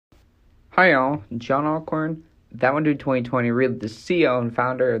Hi y'all, John Alcorn, That One Dude 2020, really the CEO and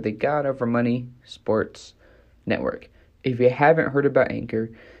founder of the God Over Money Sports Network. If you haven't heard about Anchor,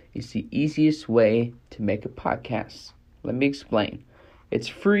 it's the easiest way to make a podcast. Let me explain. It's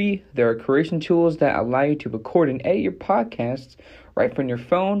free. There are creation tools that allow you to record and edit your podcasts right from your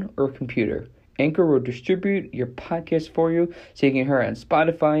phone or computer. Anchor will distribute your podcast for you so you can hear it on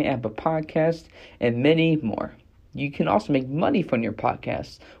Spotify, Apple Podcasts, and many more. You can also make money from your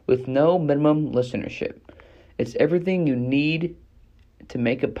podcast with no minimum listenership. It's everything you need to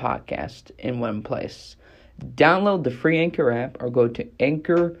make a podcast in one place. Download the free Anchor app or go to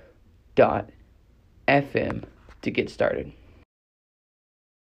anchor.fm to get started.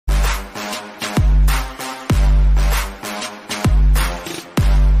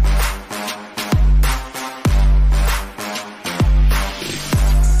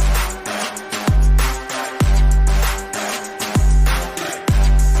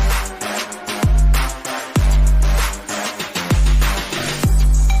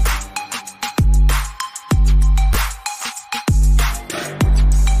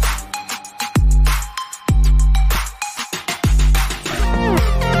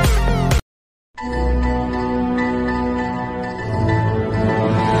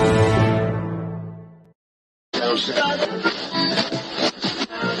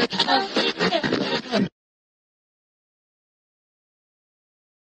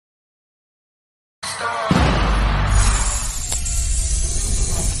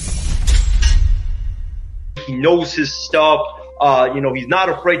 He knows his stuff. He's not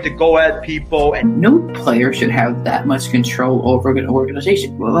afraid to go at people. And no player should have that much control over an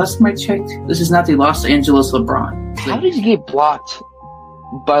organization. Well, last time I checked, this is not the Los Angeles LeBron. How did you get blocked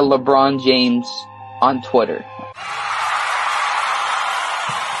by LeBron James on Twitter?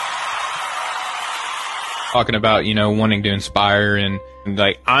 Talking about, wanting to inspire and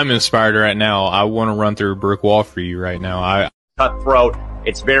like, I'm inspired right now. I want to run through a brick wall for you right now. Cutthroat.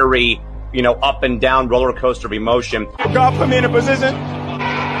 It's very, up and down roller coaster of emotion. God put me in a position.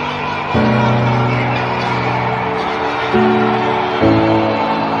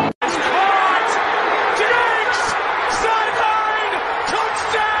 It's caught. Diggs, sideline,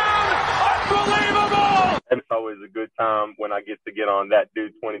 touchdown, unbelievable. It's always a good time when I get to get on That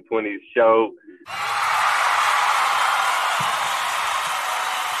Dude 2020's show.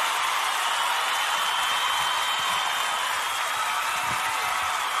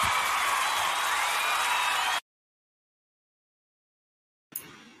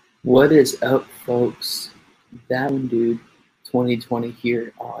 What is up, folks? That One Dude 2020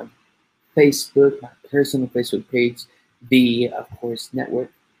 here on Facebook, my personal Facebook page, the, of course,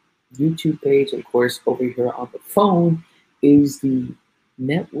 network YouTube page. Of course, over here on the phone is the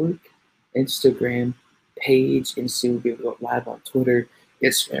network Instagram page, and soon we'll be able to go live on Twitter,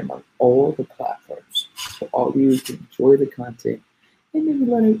 Instagram, on all the platforms. So all of you can enjoy the content and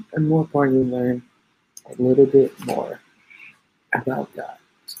maybe learn, and more importantly, learn a little bit more about God.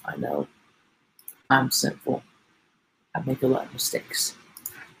 I know I'm sinful. I make a lot of mistakes.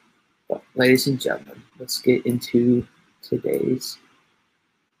 But ladies and gentlemen, let's get into today's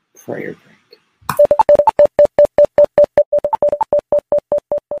prayer break.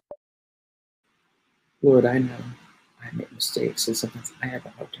 Lord, I know I make mistakes, and sometimes I have a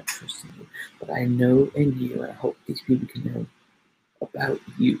hard time trusting you. But I know in you, and I hope these people can know about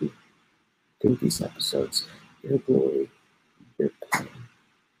you through these episodes. Your glory, your plan.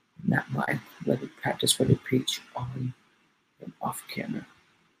 Not mine. Let me practice what I preach on and off camera.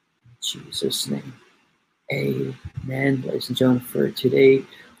 In Jesus' name. Amen. Ladies and gentlemen, for today,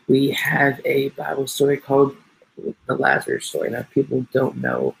 we have a Bible story called the Lazarus story. Now, people don't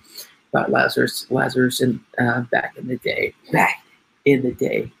know about Lazarus. Lazarus, back in the day,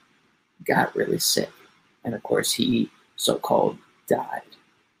 got really sick. And of course, he so-called died.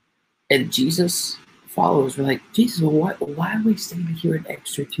 And Jesus' followers were like, Jesus, why are we staying here an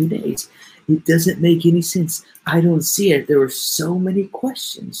extra 2 days? It doesn't make any sense. I don't see it. There were so many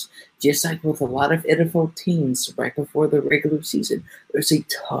questions. Just like with a lot of NFL teams right before the regular season, there's a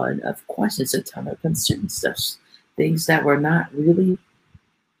ton of questions, a ton of concerns, stuff, things that we're not really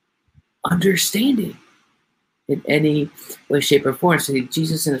understanding in any way, shape, or form. So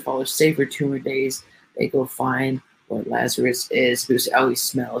Jesus and his followers stay for 2 more days. They go find where Lazarus is. He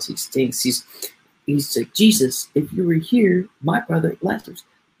smells, he stinks, He's like, Jesus, if you were here, my brother Lazarus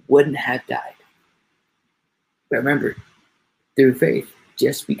wouldn't have died. But remember, through faith,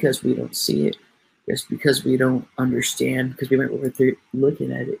 just because we don't see it, just because we don't understand, because we might be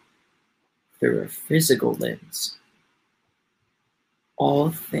looking at it through a physical lens,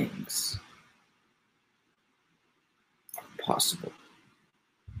 all things are possible.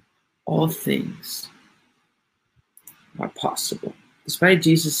 all things are possible. Despite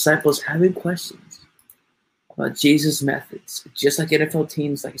Jesus' disciples having questions about Jesus' methods, just like NFL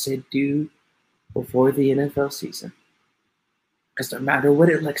teams, like I said, do before the NFL season. Because no matter what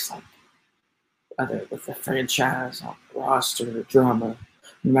it looks like, whether with the franchise, roster, or drama,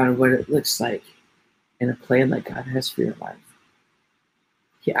 no matter what it looks like in a plan that God has for your life.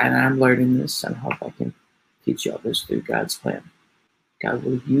 Yeah, and I'm learning this, and I hope I can teach you all this through God's plan. God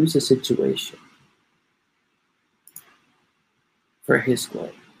will use a situation for His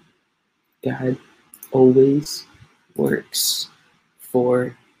glory. God always works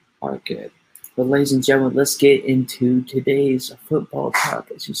for our good. But ladies and gentlemen, let's get into today's football talk.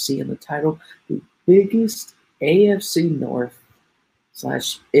 As you see in the title, the biggest AFC North /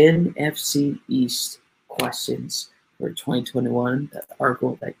 NFC East questions for 2021. That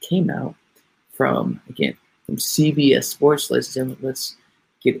article that came out from CBS Sports. Ladies and gentlemen, let's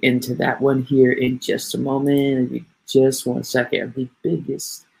get into that one here in just a moment. Just 1 second of the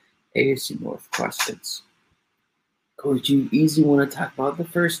biggest AFC North questions. Coach, you easily want to talk about the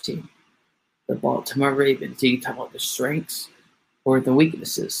first team, the Baltimore Ravens. Do you talk about the strengths or the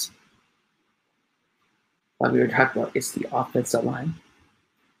weaknesses? Like we were talking about, it's the offensive line.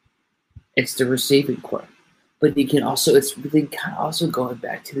 It's the receiving core. But you can also, it's really kind of also going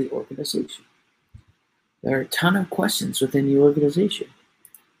back to the organization. There are a ton of questions within the organization.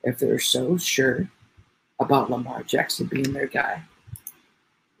 If they're so sure about Lamar Jackson being their guy,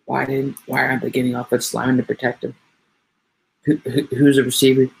 why aren't they getting offensive linemen to protect him? Who's a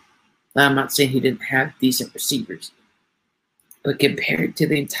receiver? I'm not saying he didn't have decent receivers, but compared to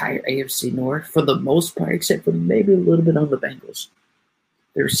the entire AFC North, for the most part, except for maybe a little bit on the Bengals,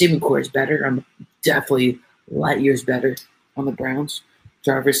 the receiving core is better. I'm definitely light years better on the Browns.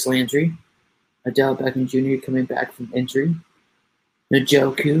 Jarvis Landry, Odell Beckham Jr. coming back from injury,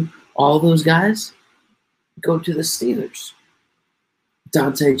 Njoku, all those guys go to the Steelers.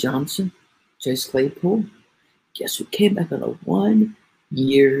 Dante Johnson, Chase Claypool. Guess who came back on a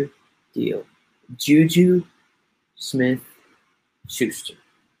 1-year deal? Juju Smith-Schuster.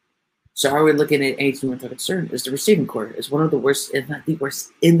 So are we looking at anything with concern? Is the receiving core is one of the worst, if not the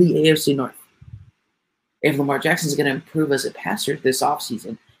worst, in the AFC North. If Lamar Jackson is going to improve as a passer this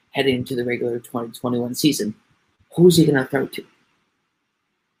offseason, heading into the regular 2021 season, who's he going to throw to?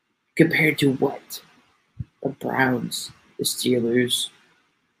 Compared to what? The Browns, the Steelers,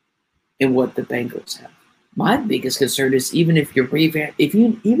 and what the Bengals have. My biggest concern is even if the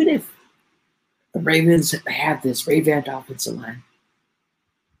Ravens have this revamped offensive line,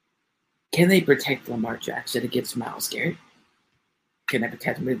 can they protect Lamar Jackson against Myles Garrett? Can they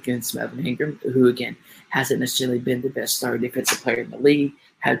protect him against Melvin Ingram, who again hasn't necessarily been the best starting defensive player in the league?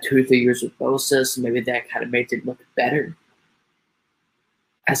 Had 2 or 3 years with Bosa, so maybe that kind of made it look better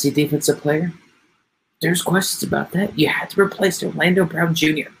as a defensive player. There's questions about that. You had to replace Orlando Brown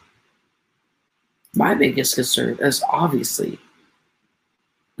Jr. My biggest concern is obviously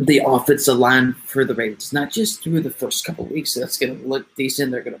the offensive line for the Ravens, not just through the first couple of weeks. That's going to look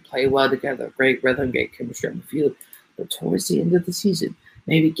decent. They're going to play well together, great rhythm, great chemistry on the field. But towards the end of the season,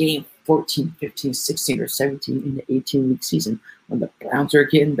 maybe game 14, 15, 16, or 17 in the 18-week season, when the Browns are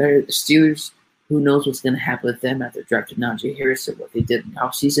getting better, the Steelers, who knows what's going to happen with them after drafting Najee Harris and what they did in the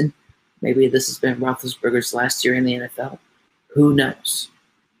offseason. Maybe this has been Roethlisberger's last year in the NFL. Who knows?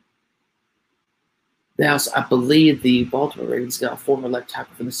 I believe the Baltimore Ravens got a former left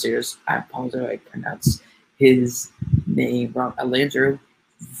tackle from the Steelers. I apologize if I pronounce his name wrong. Alejandro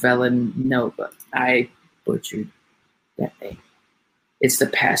Villanueva. I butchered that name. It's the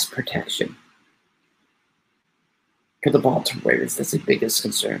pass protection for the Baltimore Ravens. That's the biggest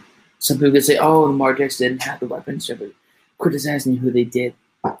concern. Some people could say, oh, Lamar Jackson didn't have the weapons. So they're criticizing who they did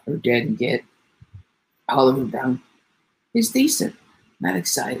or didn't get. Oliver Brown is decent. Not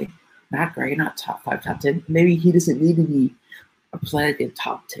exciting. Not great, not top 5, top 10. Maybe he doesn't need to be a player in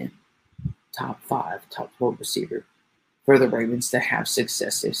top 10, top 5, top 12 receiver for the Ravens to have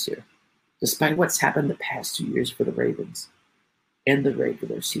success this year. Despite what's happened the past 2 years for the Ravens in the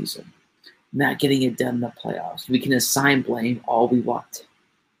regular season, not getting it done in the playoffs. We can assign blame all we want.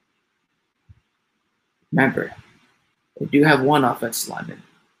 Remember, they do have one offensive lineman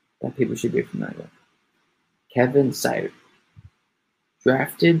that people should be familiar with. Kevin Syer.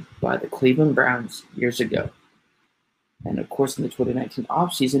 Drafted by the Cleveland Browns years ago. And of course, in the 2019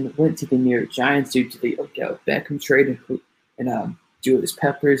 offseason, went to the New York Giants due to the Odell Beckham trade. And Julius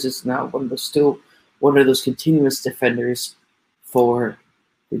Peppers is now one of those continuous defenders for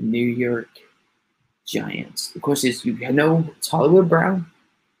the New York Giants. Of course, it's Hollywood Brown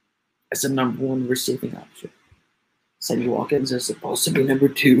as the number 1 receiving option. Sammy Watkins is supposed to be number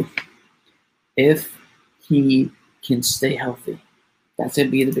 2. if he can stay healthy, that's going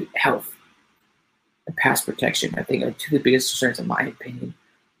to be the big health and pass protection. I think are two of the biggest concerns, in my opinion,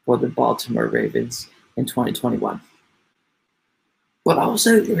 for the Baltimore Ravens in 2021. But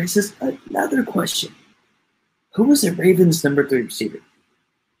also, there is another question. Who was the Ravens' number 3 receiver?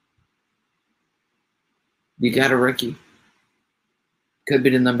 You got a rookie. Could be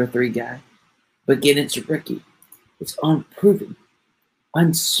the number 3 guy. But again, it's a rookie. It's unproven,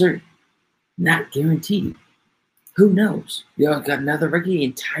 uncertain, not guaranteed. Who knows? You got another rookie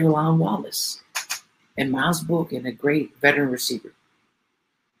in Tylan Wallace and Miles Book and a great veteran receiver.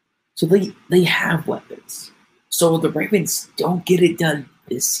 So they have weapons. So the Ravens don't get it done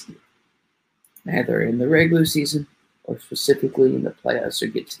this year, either in the regular season or specifically in the playoffs or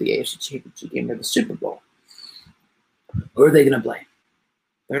get to the AFC Championship game or the Super Bowl. Who are they going to blame?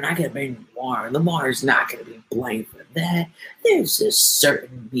 They're not going to blame Lamar. Lamar's not going to be blamed for that. There's a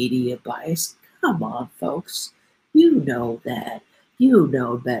certain media bias. Come on, folks. You know that. You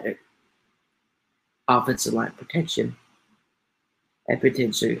know better. Offensive line protection. And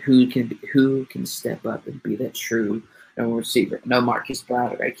potentially who can step up and be that true number receiver. No, Marcus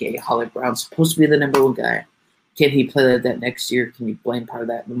Brown, or aka Holly Brown's supposed to be the number 1 guy. Can he play like that next year? Can we blame part of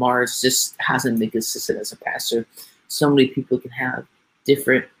that? Lamar just hasn't been consistent as a passer. So many people can have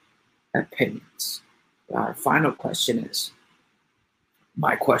different opinions. Our final question is,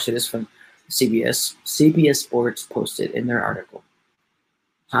 my question is from CBS. CBS Sports posted in their article,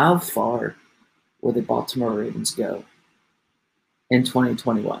 how far will the Baltimore Ravens go in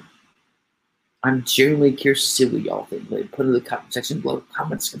 2021? I'm genuinely curious to see what y'all think. Put in the comment section below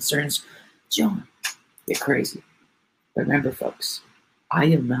comments, concerns. John, get crazy. But remember, folks, I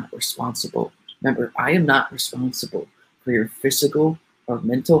am not responsible. Remember, I am not responsible for your physical or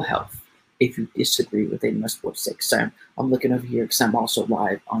mental health if you disagree with any of my sports takes. I'm looking over here because I'm also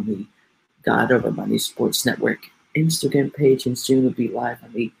live on the God Over Money Sports Network Instagram page, and soon will be live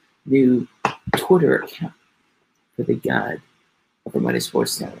on the new Twitter account for the God Over Money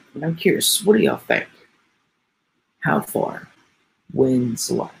Sports Network. And I'm curious, what do y'all think? How far,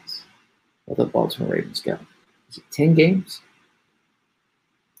 wins-wise, will the Baltimore Ravens go? Is it 10 games?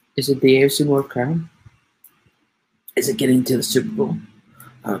 Is it the AFC North crown? Is it getting to the Super Bowl?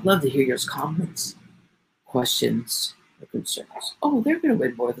 I would love to hear your comments, questions, or concerns. Oh, they're going to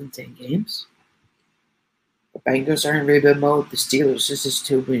win more than 10 games. The Bengals are in rebuild mode. The Steelers, this is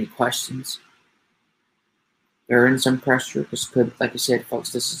too many questions. They're in some pressure. This could, like I said,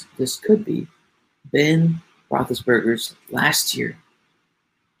 folks, this could be Ben Roethlisberger's last year,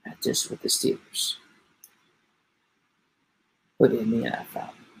 not just with the Steelers, but in the NFL.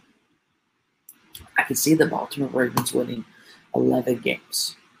 I can see the Baltimore Ravens winning 11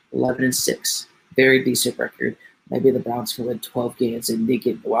 games, 11-6, very decent record. Maybe the Browns can win 12 games and they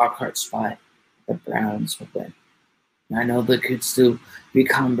get the wild card spot. The Browns will win. And I know there could still be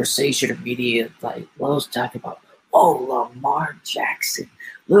conversation or media like Lowe's talking about, oh, Lamar Jackson,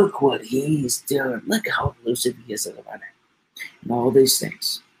 look what he's doing. Look how elusive he is as a runner. And all these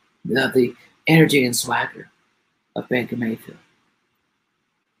things. Without the energy and swagger of Baker Mayfield.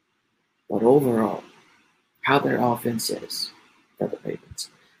 But overall, how their offense is for the Ravens.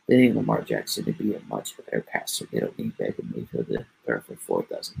 They need Lamar Jackson to be a much better passer. They don't need Baker Mayfield to throw for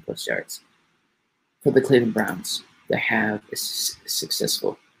 4,000 plus yards. For the Cleveland Browns, they have a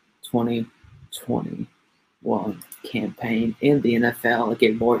successful 2021 campaign in the NFL.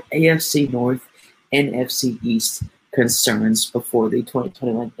 Again, more AFC North and NFC East concerns before the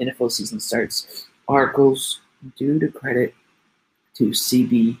 2021 NFL season starts. Articles due to credit to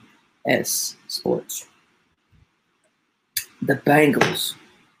CBS Sports. The Bengals,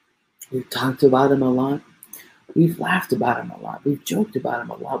 we've talked about them a lot. We've laughed about them a lot. We've joked about them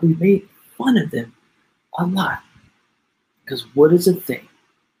a lot. We've made fun of them a lot. Because what is a thing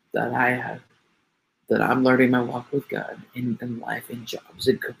that I have, that I'm learning my walk with God in life, in jobs,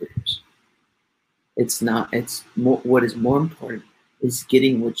 and careers? It's more, what is more important is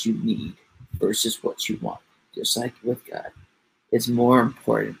getting what you need versus what you want. Just like with God. It's more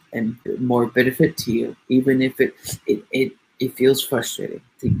important and more benefit to you, even if it feels frustrating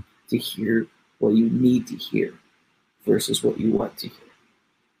to hear what you need to hear versus what you want to hear.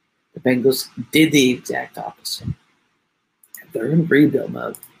 The Bengals did the exact opposite. They're in rebuild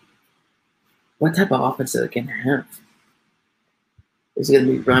mode. What type of offense are they going to have? Is it going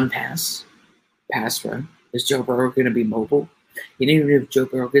to be run, pass run? Is Joe Burrow going to be mobile? And even if Joe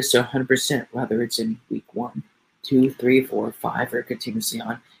Burrow gets to 100%, whether it's in week 1, 2, 3, 4, 5, or continuously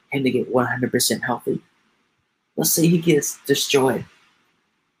on, and to get 100% healthy. Let's say he gets destroyed,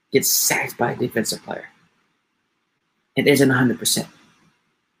 gets sacked by a defensive player, and isn't 100%.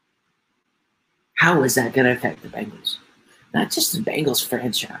 How is that going to affect the Bengals? Not just the Bengals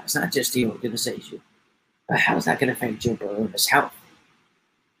franchise, not just the organization, but how is that going to affect Joe Burrow and his health?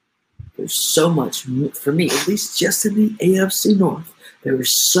 There's so much, for me, at least just in the AFC North, there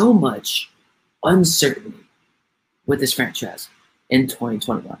is so much uncertainty with this franchise in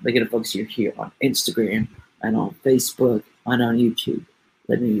 2021. They're going to focus here on Instagram and on Facebook and on YouTube.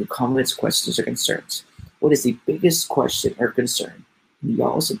 Let me know your comments, questions, or concerns. What is the biggest question or concern, in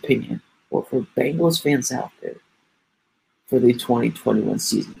y'all's opinion, or for Bengals fans out there for the 2021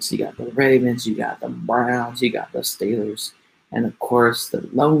 season? So you got the Ravens, you got the Browns, you got the Steelers, and of course the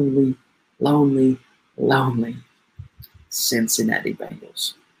lonely Cincinnati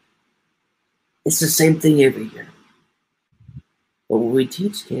Bengals. It's the same thing every year. But when we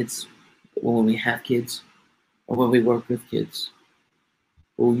teach kids, when we have kids, or when we work with kids,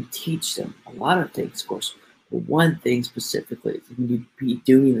 when we teach them a lot of things, of course, but one thing specifically is you be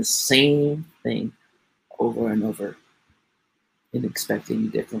doing the same thing over and over and expecting a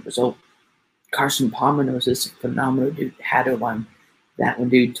different result. Carson Palmer knows this, phenomenal dude. Had him on That One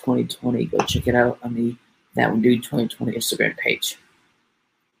Dude 2020. Go check it out on the That One Dude 2020 Instagram page.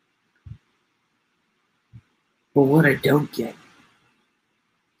 But what I don't get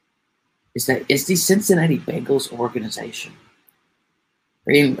is that it's the Cincinnati Bengals organization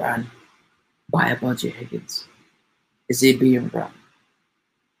being run by a bunch of Higgins. Is it being run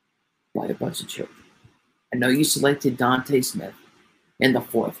by a bunch of children? I know you selected Dante Smith in the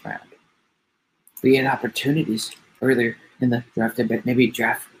 4th round. We had opportunities earlier in the draft to maybe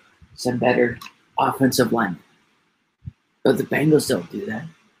draft some better offensive linemen. But the Bengals don't do that.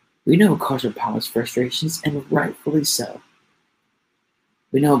 We know Carson Palmer's frustrations, and rightfully so.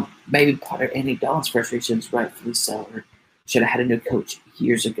 We know maybe part of Andy Dalton's frustrations, rightfully so, or should have had a new coach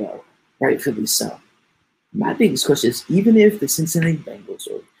years ago, rightfully so. My biggest question is, even if the Cincinnati Bengals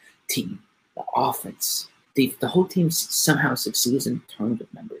or team, the offense, the whole team somehow succeeds in terms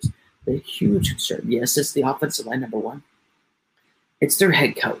of numbers, the huge concern, yes, it's the offensive line, number one. It's their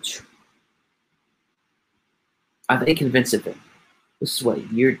head coach. Are they convinced of it? This is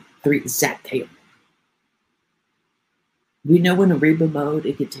what, year 3, Zach Taylor. We know in a rebuild mode,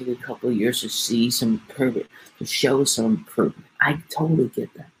 it could take a couple of years to see some improvement, to show some improvement. I totally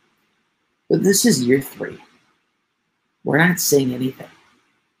get that. But this is year 3. We're not saying anything.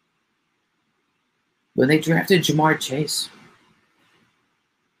 When they drafted Jamar Chase,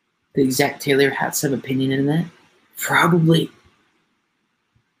 did Zach Taylor have some opinion in that? Probably.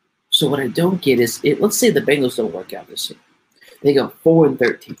 So what I don't get is, let's say the Bengals don't work out this year. They go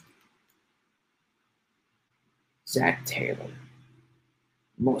 4-13. Zach Taylor,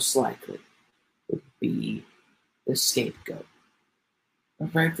 most likely, would be the scapegoat.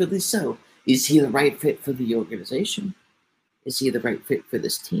 But rightfully so. Is he the right fit for the organization? Is he the right fit for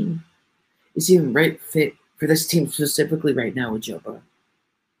this team? Is he the right fit for this team specifically right now with Joe Burrow?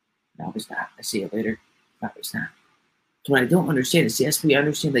 No, he's not. I see it later. No, he's not. So what I don't understand is, yes, we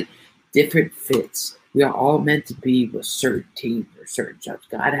understand that different fits. We are all meant to be with certain teams or certain jobs.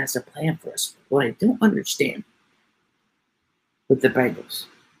 God has a plan for us. What I don't understand with the Bengals,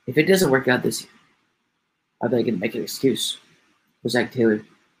 if it doesn't work out this year, are they going to make an excuse for Zach Taylor,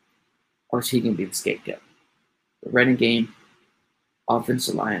 or is he going to be the scapegoat? The running game,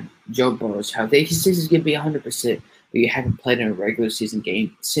 offensive line, Joe Burrow, he says he's going to be 100%, but you haven't played in a regular season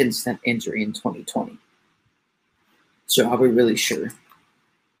game since that injury in 2020. So are we really sure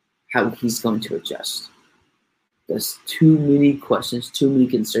how he's going to adjust? There's too many questions, too many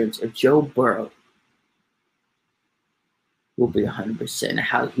concerns. If Joe Burrow will be 100%,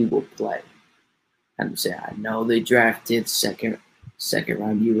 how he will play. I'm saying, I know they drafted second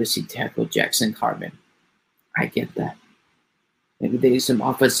round USC tackle Jackson Carman. I get that. Maybe they need some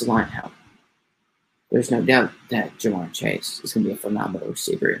offensive line help. There's no doubt that Jamar Chase is going to be a phenomenal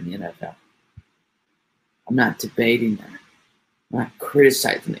receiver in the NFL. I'm not debating that. I'm not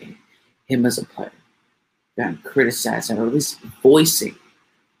criticizing him as a player. I'm criticizing, or at least voicing,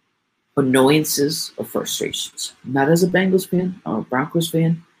 annoyances or frustrations. Not as a Bengals fan, I'm a Broncos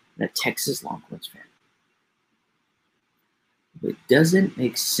fan, and a Texas Longhorns fan. It doesn't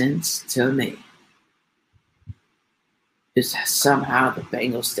make sense to me is somehow the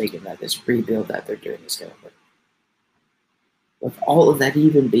Bengals thinking that this rebuild that they're doing is going to work. With all of that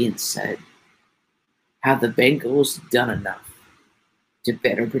even being said, have the Bengals done enough to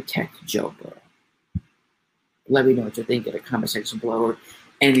better protect Joe Burrow? Let me know what you think in the comment section below, or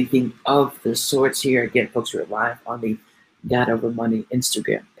anything of the sorts here. Again, folks, we're live on the God Over Money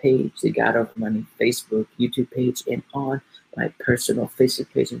Instagram page, the God Over Money Facebook, YouTube page, and on my personal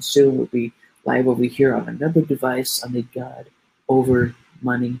Facebook page. And soon we'll be live over here on another device on the God Over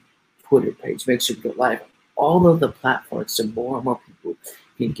Money Twitter page. Make sure to go live on all of the platforms so more and more people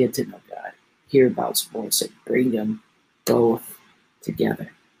can get to know God, hear about sports, and bring them both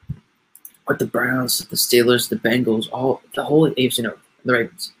together. But the Browns, the Steelers, the Bengals, the whole AFC North, the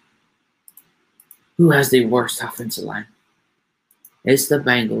Ravens. Who has the worst offensive line? It's the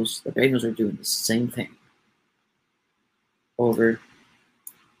Bengals. The Bengals are doing the same thing over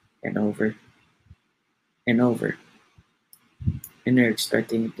and over and over, and they're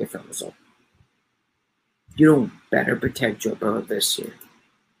expecting a different result. You don't better protect Joe Burrow this year.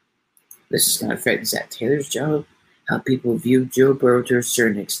 This is going to affect Zach Taylor's job, how people view Joe Burrow to a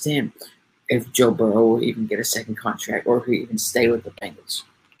certain extent, if Joe Burrow will even get a second contract or if he even stay with the Bengals.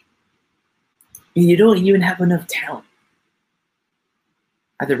 And you don't even have enough talent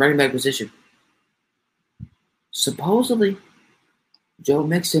at the running back position. Supposedly, Joe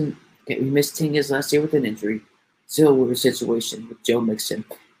Mixon, we missed his last year with an injury. Still a weird situation with Joe Mixon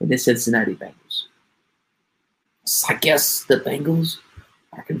and the Cincinnati Bengals. So I guess the Bengals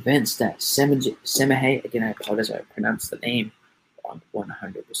are convinced that Samaje, again, I apologize if I pronounced the name wrong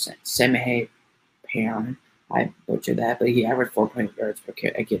 100%. Samaje Perine, I butchered that, but he averaged 4.8 yards per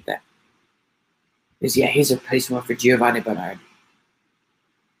carry. I get that. Because, yeah, he's a replacement for Giovanni Bernard.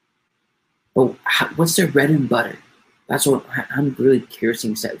 But what's their bread and butter? That's what I'm really curious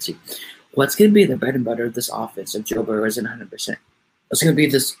and excited to see. What's going to be the bread and butter of this offense if Joe Burrow isn't 100%? What's going to be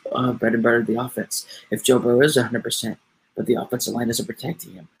this bread and butter of the offense if Joe Burrow is 100%, but the offensive line isn't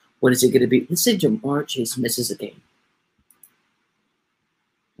protecting him? What is it going to be? Let's say Jamar Chase misses a game.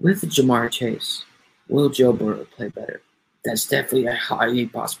 With Jamar Chase, will Joe Burrow play better? That's definitely a high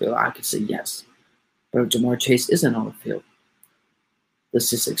possibility. I could say yes. But if Jamar Chase isn't on the field, does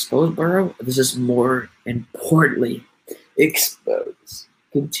this expose Burrow? Or does this more importantly expose,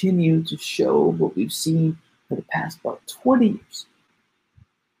 continue to show what we've seen for the past about 20 years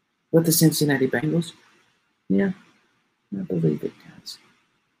with the Cincinnati Bengals? Yeah, I believe it does.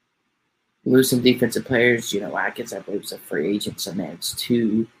 Lose some defensive players. Atkins, I believe, is a free agent, so there's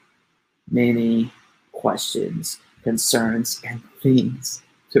too many questions, concerns, and things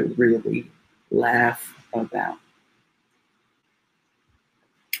to really laugh about.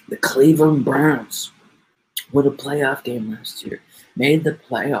 The Cleveland Browns won a playoff game last year, made the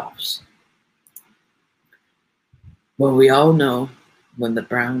playoffs. Well, we all know when the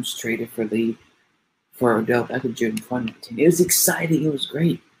Browns traded for Odell Beckham Jr. in 2019. It was exciting. It was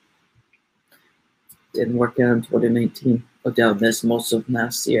great. Didn't work out in 2019. Odell missed most of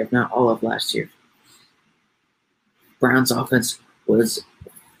last year, if not all of last year. Browns offense was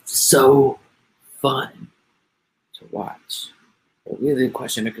so fun to watch. But really the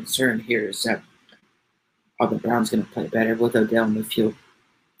question of concern here is that are the Browns going to play better with Odell in the field?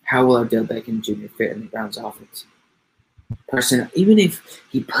 How will Odell Beckham Jr. fit in the Browns offense? Even if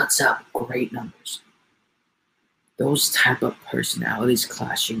he puts up great numbers, those type of personalities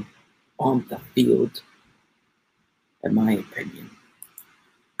clashing on the field, in my opinion,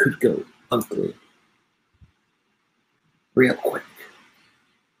 could go ugly real quick.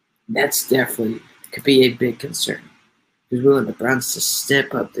 That's definitely could be a big concern. Because we want the Browns to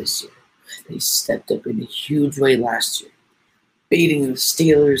step up this year. They stepped up in a huge way last year, beating the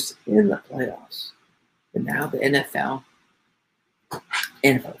Steelers in the playoffs. But now the NFL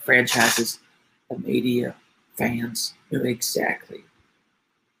franchises, the media, fans know exactly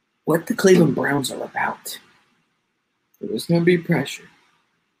what the Cleveland Browns are about. There's going to be pressure.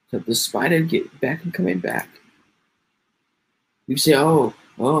 So despite it getting back and coming back, you say, oh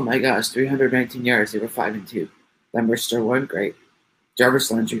my gosh, 319 yards, they were 5-2. Numbers still weren't great.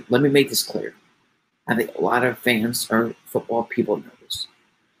 Jarvis Landry, let me make this clear. I think a lot of fans or football people know this.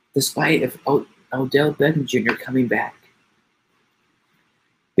 Despite if Odell Beckham Jr. coming back,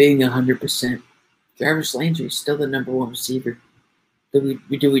 being 100%, Jarvis Landry is still the number one receiver. Do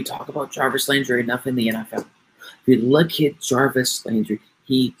we talk about Jarvis Landry enough in the NFL? If you look at Jarvis Landry,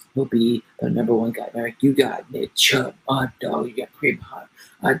 he will be the number one guy. Like you got Nick Chubb, you got Kareem Hunt,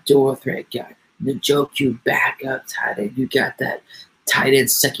 a dual threat guy. Njoku backup tight end. You got that tight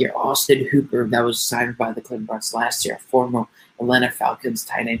end second year, Austin Hooper, that was signed by the Cleveland Browns last year, former Atlanta Falcons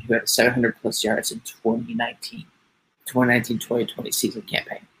tight end who had 700 plus yards in 2019-2020 season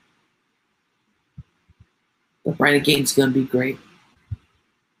campaign. The running game's going to be great.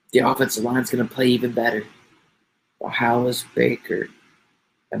 The offensive line's going to play even better. But how is Baker?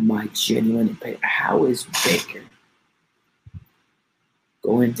 Am I genuine and pay? How is Baker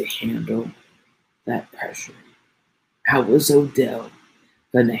going to handle that pressure? How is Odell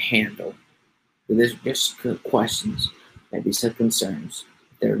going to handle? There's just questions, maybe some concerns.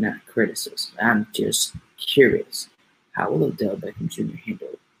 They're not criticism. I'm just curious. How will Odell Beckham Jr.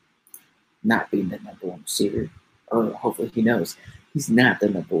 handle not being the number one receiver, or hopefully he knows he's not the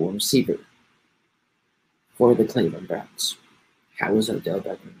number one receiver for the Cleveland Browns. How is Odell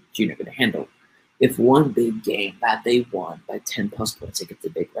Beckham Jr. going to handle if one big game that they won by 10 plus points against a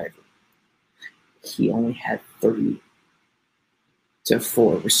big rival, he only had 3 to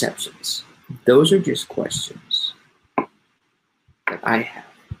 4 receptions? Those are just questions that I have.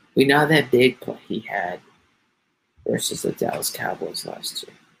 We know that big play he had versus the Dallas Cowboys last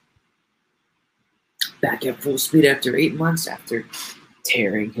year. Back at full speed after 8 months after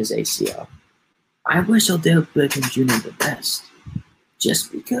tearing his ACL. I wish Odell Beckham Jr. the best.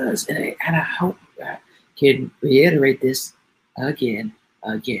 Just because, and I hope I can reiterate this again.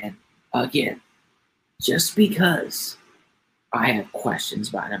 Just because I have questions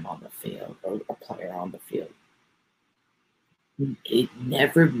about him on the field or a player on the field, it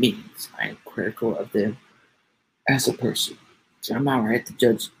never means I am critical of them as a person. So I'm not right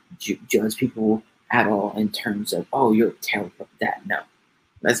to judge people at all in terms of, oh, you're terrible at that. No,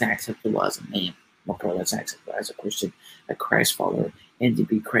 that's not acceptable as a man. Okay, that's not acceptable as a Christian, a Christ follower, and to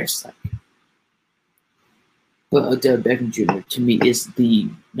be Christ-like. But Odell Beckham Jr. to me is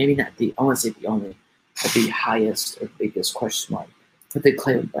maybe not the, I want to say the only, but the highest or biggest question mark for the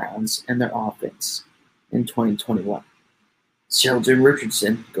Cleveland Browns and their offense in 2021. Sheldon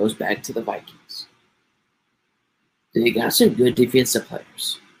Richardson goes back to the Vikings. They got some good defensive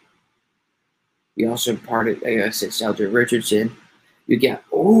players. You also parted, like I said, Sheldon Richardson. You got,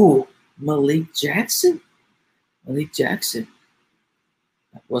 Malik Jackson. Malik Jackson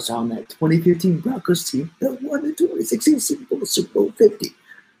was on that 2015 Broncos team that won the 2016 Super Bowl 50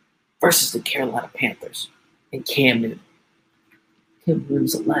 versus the Carolina Panthers and Cam Newton. Cam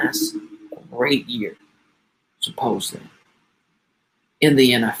Newton's last great year, supposedly, in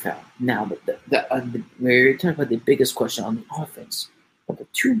the NFL. Now, we're talking about the biggest question on the offense, but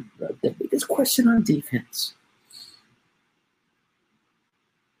the biggest question on defense.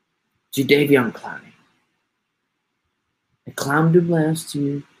 Jadeveon Clowney. I clowned him last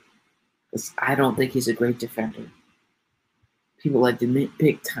year because I don't think he's a great defender. People like to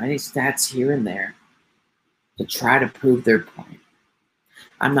nitpick tiny stats here and there to try to prove their point.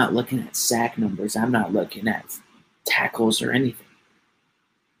 I'm not looking at sack numbers. I'm not looking at tackles or anything.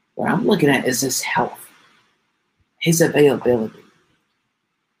 What I'm looking at is his health, his availability.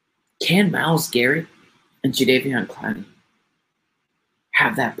 Can Myles Garrett and Jadeveon Clowney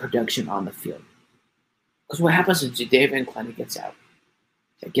have that production on the field? Because what happens when Jadeveon Clowney gets out,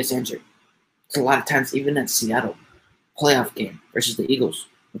 gets injured? So a lot of times, even that Seattle playoff game versus the Eagles,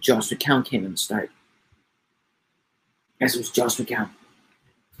 when Josh McCown came in the start. Guess it was Josh McCown.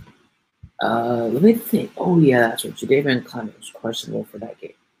 Let me think. Oh, yeah, that's right. Jadeveon Clowney was questionable for that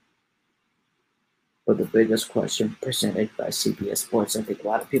game. But the biggest question presented by CBS Sports, I think a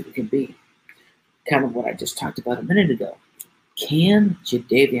lot of people can be kind of what I just talked about a minute ago. Can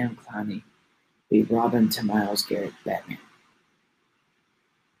Jadeveon Clowney be Robin to Myles Garrett Batman?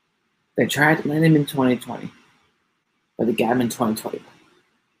 They tried to land him in 2020, but they got him in 2021.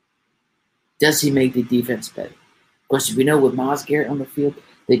 Does he make the defense better? Of course, we know with Myles Garrett on the field,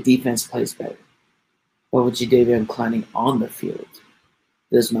 the defense plays better. But with Jadeveon Clowney on the field,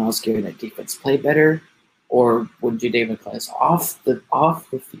 does Myles Garrett and the defense play better? Or when Jadeveon Clowney off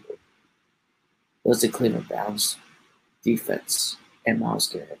the field, does the Cleveland Browns defense and Myles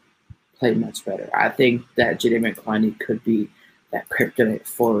Garrett play much better? I think that Jadeveon Clowney could be that kryptonite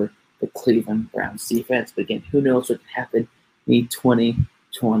for the Cleveland Browns defense. But again, who knows what happened in the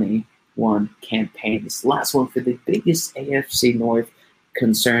 2021 campaign. This last one for the biggest AFC North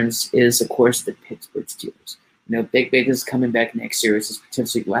concerns is, of course, the Pittsburgh Steelers. You know, Big Ben is coming back next year. This is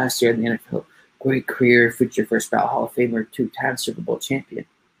potentially last year in the NFL. Great career, future first ballot Hall of Famer, 2-time Super Bowl champion.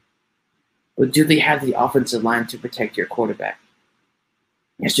 But do they have the offensive line to protect your quarterback?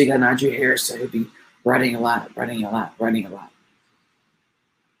 Yes, you got Najee Harris, so he'll be running a lot.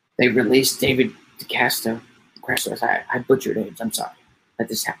 They released David DeCastro. I butchered names. I'm sorry that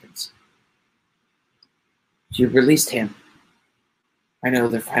this happens. You released him. I know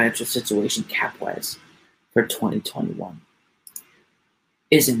their financial situation cap-wise for 2021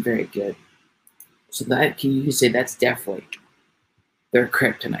 isn't very good. So that you can say that's definitely their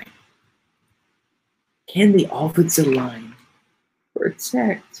kryptonite. Can the offensive line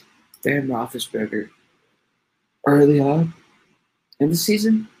protect Ben Roethlisberger early on in the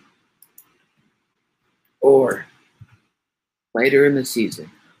season? Or later in the season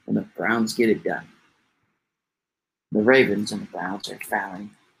when the Browns get it done? The Ravens and the Browns are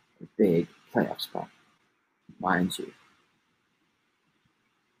fouling a big playoff spot. Mind you,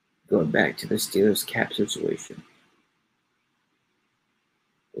 going back to the Steelers cap situation.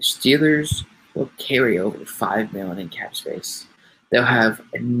 The Steelers will carry over $5 million in cap space. They'll have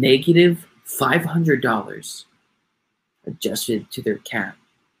a negative $500 adjusted to their cap.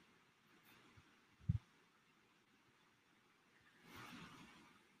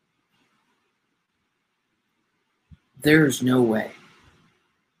 There is no way,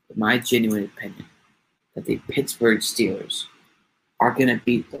 in my genuine opinion, that the Pittsburgh Steelers are going to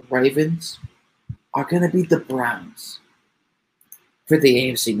beat the Ravens, are going to beat the Browns for the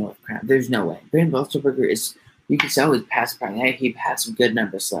AFC North crown. There's no way. Ben Roethlisberger is, you can tell he's past prime. Hey, he had some good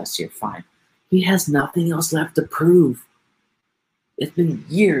numbers last year, fine. He has nothing else left to prove. It's been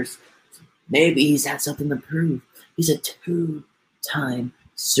years. Maybe he's had something to prove. He's a 2-time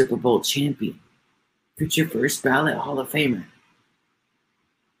Super Bowl champion. Future first ballot Hall of Famer.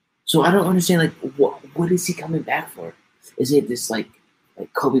 So I don't understand, like, what is he coming back for? Is it this, like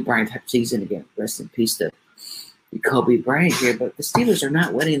Kobe Bryant type season again? Rest in peace to Kobe Bryant here, but the Steelers are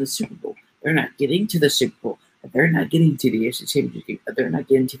not winning the Super Bowl. They're not getting to the Super Bowl. They're not getting to the AFC Championship game. They're not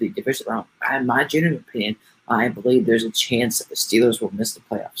getting to the division round. In my general opinion, I believe there's a chance that the Steelers will miss the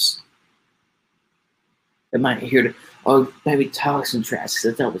playoffs. They might hear maybe talk some trash, because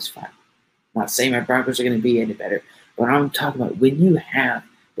that's always fun. I'm not saying my Broncos are going to be any better, but I'm talking about when you have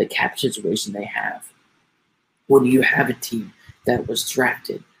the cap situation they have, when you have a team that was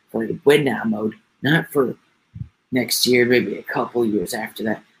drafted for the win-now mode, not for next year, maybe a couple years after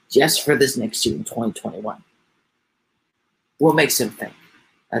that, just for this next year in 2021. What makes them think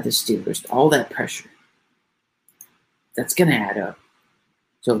that the Steelers, all that pressure, that's going to add up.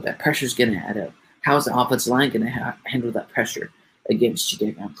 So that pressure is going to add up. How is the offensive line going to handle that pressure against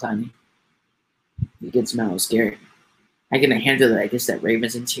Jadeveon Clowney, against Myles Garrett? How are you going to handle that against that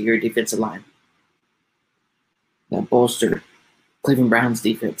Ravens interior defensive line? That bolster Cleveland Browns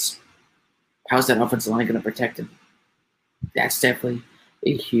defense. How's that offensive line going to protect him? That's definitely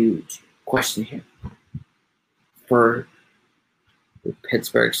a huge question here for the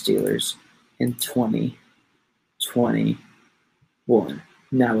Pittsburgh Steelers in 2021.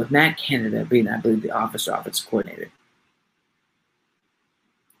 Now, with Matt Canada being, I believe, the offensive coordinator,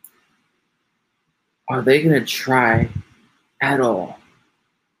 are they going to try at all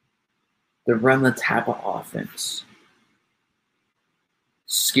to run the type of offense,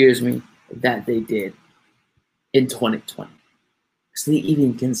 that they did in 2020? Because they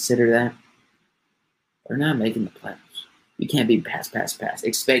even consider that. They're not making the playoffs. You can't be pass.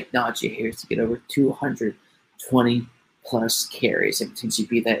 Expect Najee Harris to get over 220-plus carries. And since you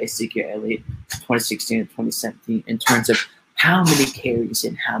beat that Ezekiel Elliott 2016 and 2017 in terms of how many carries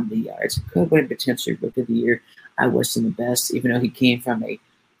and how many yards. Could win potentially Rookie of the Year. I wish him the best, even though he came from a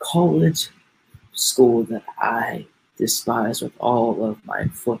college school that I despise with all of my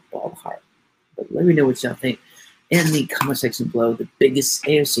football heart. But let me know what y'all think in the comment section below. The biggest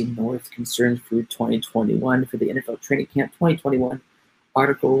AFC North concerns for 2021 for the NFL Training Camp 2021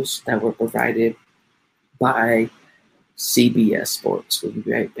 articles that were provided by CBS Sports. We'll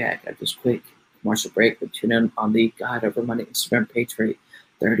be right back after this quick commercial break. But tune in on the God Over Money Instagram page for a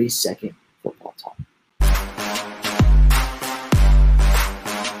 30-second football talk.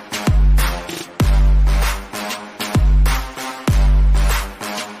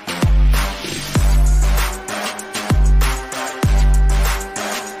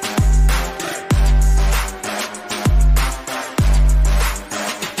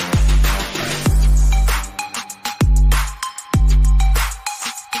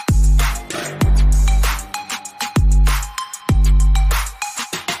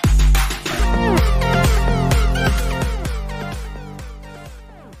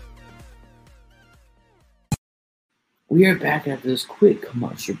 We are back after this quick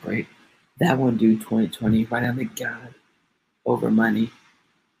commercial break. That one due 2020, right on the God Over Money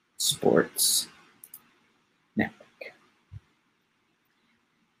Sports Network.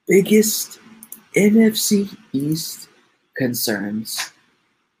 Biggest NFC East concerns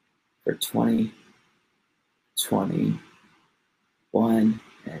for 2021.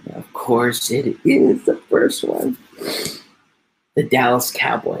 And of course, it is the first one. The Dallas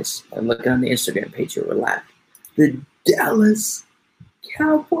Cowboys. I'm looking on the Instagram page here, we're laughing. The Dallas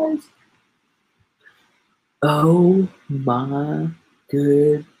Cowboys. Oh my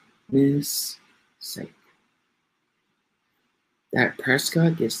goodness sake. That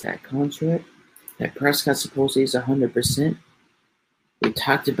Prescott gets that contract. That Prescott supposedly is 100%. We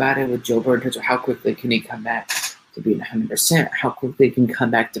talked about it with Joe Burrow in terms of how quickly can he come back to being 100%, how quickly he can come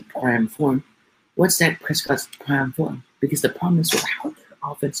back to prime form. What's that Prescott's prime form? Because the problem is with how their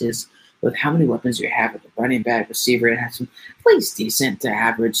offense is, with how many weapons you have with the running back, receiver, and have some plays decent to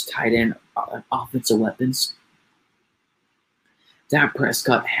average tight end offensive weapons. Dak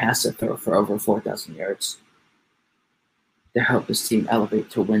Prescott has to throw for over 4,000 yards to help his team elevate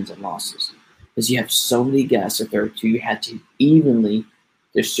to wins and losses. Because you have so many guys to throw to, you had to evenly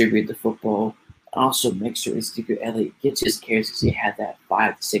distribute the football. Also, make sure Ezekiel Elliott gets his carries because he had that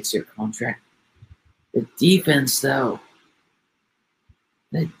 5 to 6 year contract. The defense, though,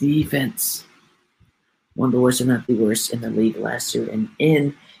 one of the worst, if not the worst, in the league last year. And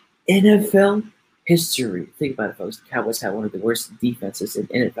in NFL history, think about it, folks. The Cowboys had one of the worst defenses in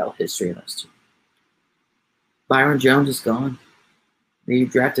NFL history last year. Byron Jones is gone. You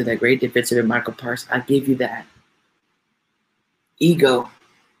drafted that great defensive end, Michael Parsons. I give you that. Ego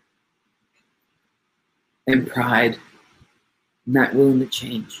and pride, not willing to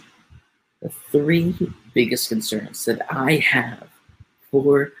change. The three biggest concerns that I have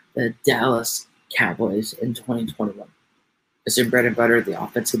for the Dallas Cowboys in 2021. Is their bread and butter, the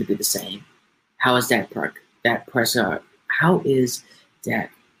offense going to be the same? How is Dak Prescott? How is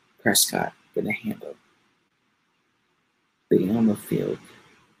Dak Prescott going to handle being on the field?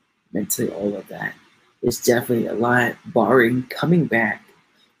 Mentally, all of that is definitely a lot, barring coming back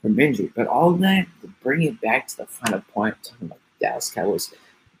from injury. But all that, to bring it back to the final point, talking about the Dallas Cowboys'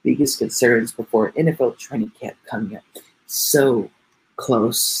 biggest concerns before NFL training camp coming up. So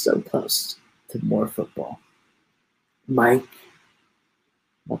close to more football. Mike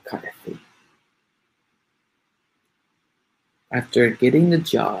McCarthy. After getting the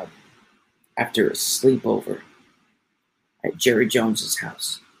job, after a sleepover at Jerry Jones's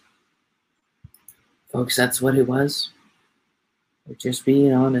house. Folks, that's what it was. We're just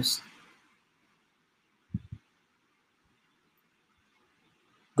being honest.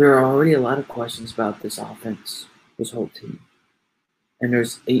 There are already a lot of questions about this offense, this whole team. And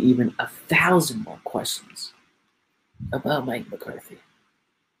there's even 1,000 more questions about Mike McCarthy.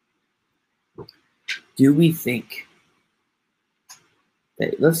 Do we think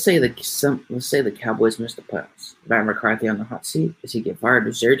that, let's say the Cowboys miss the playoffs? Mike McCarthy on the hot seat? Does he get fired?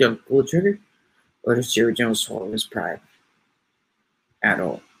 Does Jerry Jones pull the trigger? Or does Jerry Jones swallow his pride at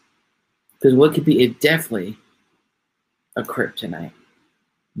all? Because what could be definitely a kryptonite.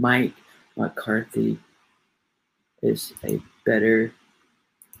 Mike McCarthy is a better,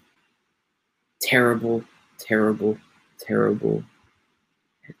 terrible head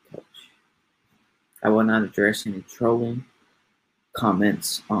coach. I will not address any trolling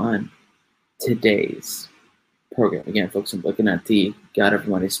comments on today's program. Again, folks, I'm looking at the God of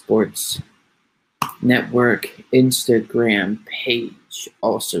Money Sports Network Instagram page.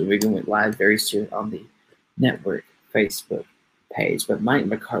 Also, we're going live very soon on the network Facebook page. But Mike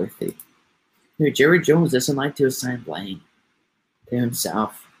McCarthy, Jerry Jones doesn't like to assign blame to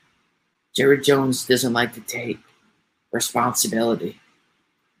himself. Jerry Jones doesn't like to take responsibility.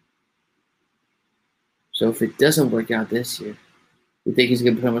 So if it doesn't work out this year, you think he's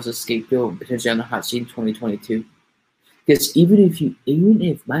going to become a scapegoat and potentially on the hot seat in 2022? Because even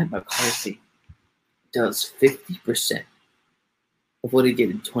if Mike McCarthy does 50% of what he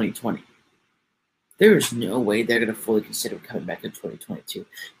did in 2020, there is no way they're going to fully consider coming back in 2022.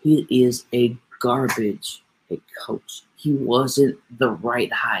 He is a garbage head coach. He wasn't the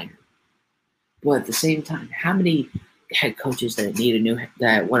right hire. But at the same time, how many head coaches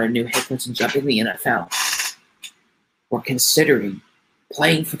that want a new head coaching job in the NFL were considering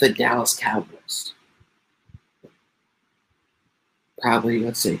playing for the Dallas Cowboys? Probably,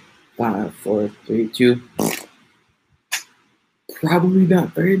 let's see, 5, 4, 3, 2. Probably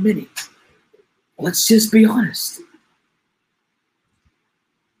not very many. Let's just be honest.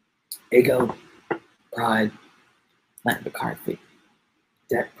 Ego, pride, Mike McCarthy,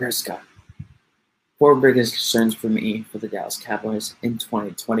 Dak Prescott. 4 biggest concerns for me for the Dallas Cowboys in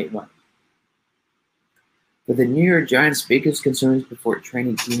 2021. For the New York Giants' biggest concerns before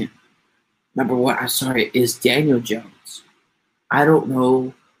training camp, number 1, is Daniel Jones. I don't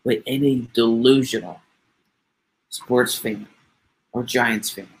know what any delusional sports fan or Giants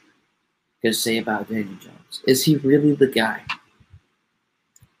fan can say about Daniel Jones. Is he really the guy?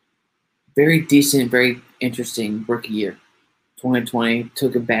 Very decent, very interesting rookie year. 2020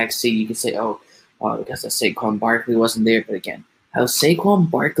 took a back seat. You could say, because Saquon Barkley wasn't there. But again, how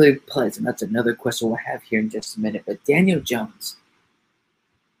Saquon Barkley plays, and that's another question we'll have here in just a minute. But Daniel Jones,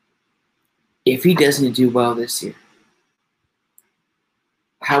 if he doesn't do well this year,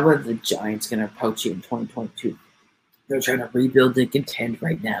 how are the Giants going to approach you in 2022? They're trying to rebuild and contend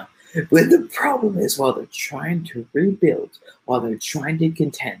right now. But the problem is, while they're trying to rebuild, while they're trying to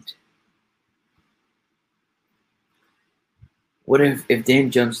contend, what if Daniel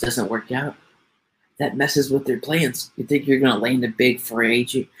Jones doesn't work out? That messes with their plans. You think you're going to land a big free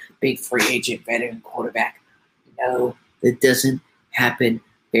agent veteran quarterback? No, that doesn't happen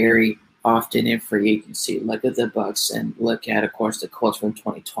very often in free agency. Look at the Bucks and look at, of course, the Colts from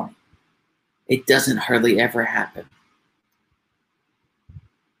 2020. It doesn't hardly ever happen.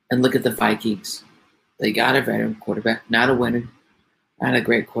 And look at the Vikings. They got a veteran quarterback, not a winner, not a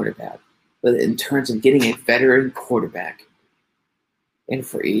great quarterback. But in terms of getting a veteran quarterback in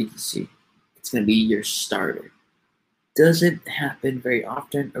free agency, it's going to be your starter. Doesn't happen very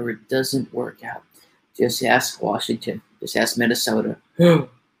often, or it doesn't work out. Just ask Washington. Just ask Minnesota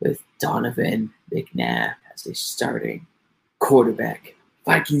with Donovan McNabb as a starting quarterback.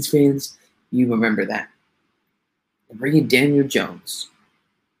 Vikings fans, you remember that. And bringing Daniel Jones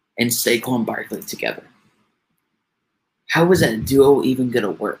and Saquon Barkley together. How is that duo even going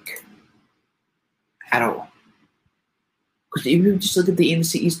to work? At all. Because even if you just look at the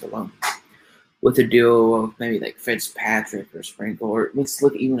NFC East alone, with a duo of maybe like Fitzpatrick or Sprinkle, or let's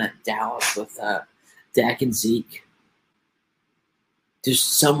look even at Dallas with Dak and Zeke. There's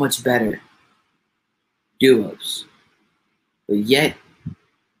so much better duos. But yet,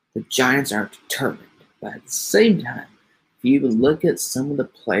 the Giants are determined. But at the same time, if you even look at some of the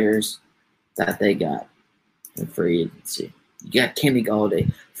players that they got in free agency, you got Kenny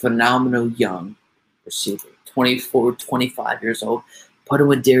Galladay, phenomenal young receiver, 24, 25 years old. Put him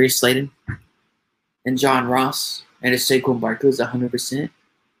with Darius Slayton and John Ross, and if Saquon Barkley is 100%,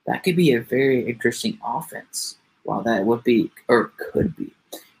 that could be a very interesting offense. While that would be, or could be,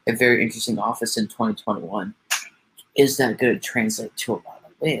 a very interesting offense in 2021, is that going to translate to a lot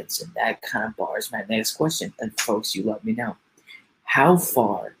of wins? And that kind of bars my next question. And folks, you let me know. How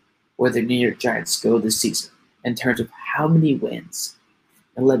far will the New York Giants go this season in terms of how many wins?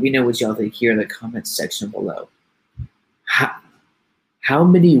 And let me know what y'all think here in the comments section below. How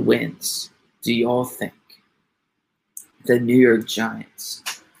many wins do y'all think the New York Giants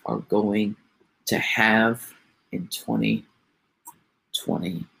are going to have in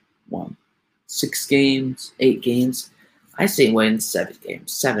 2021? 6 games, 8 games? I say win 7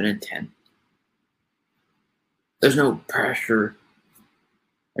 games, 7 and 10. There's no pressure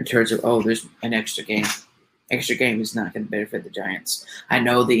in terms of, there's an extra game. Extra game is not going to benefit the Giants. I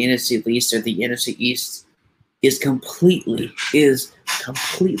know the NFC East or the NFC East is completely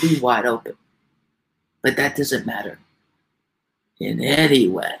wide open. But that doesn't matter in any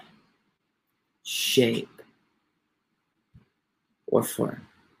way, shape, or form.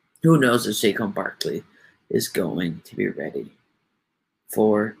 Who knows if Saquon Barkley is going to be ready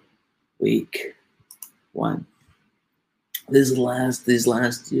for week 1. These last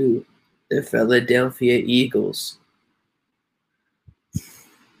two, the Philadelphia Eagles.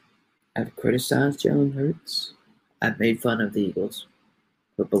 I've criticized Jalen Hurts. I've made fun of the Eagles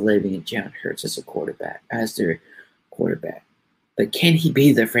for believing in Jalen Hurts as their quarterback. But can he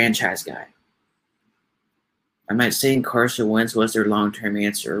be the franchise guy? I'm not saying Carson Wentz was their long-term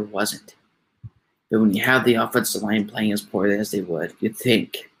answer or wasn't. But when you have the offensive line playing as poorly as they would, you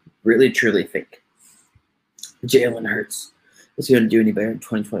think, really truly think, Jalen Hurts is going to do any better in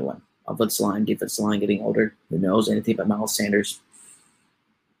 2021. Offensive line, defensive line getting older. Who knows anything about Miles Sanders?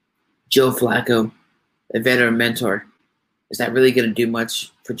 Joe Flacco, a veteran mentor. Is that really going to do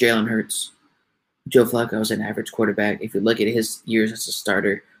much for Jalen Hurts? Joe Flacco is an average quarterback. If you look at his years as a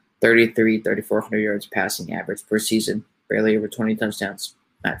starter, 3,400 yards passing average per season, barely over 20 touchdowns.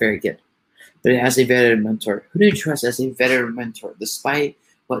 Not very good. But as a veteran mentor, who do you trust as a veteran mentor, despite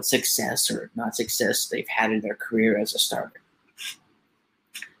what success or not success they've had in their career as a starter?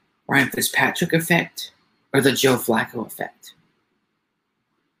 Ryan Fitzpatrick effect or the Joe Flacco effect?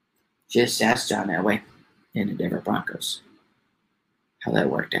 Just ask John Elway in the Denver Broncos how that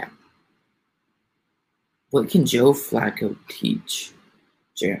worked out. What can Joe Flacco teach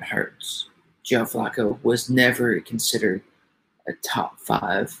Jalen Hurts? Joe Flacco was never considered a top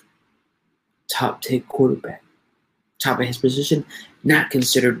 5, top 10 quarterback. Top of his position, not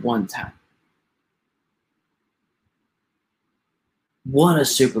considered one time. Won a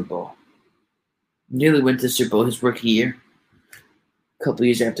Super Bowl. Nearly went to the Super Bowl his rookie year. A couple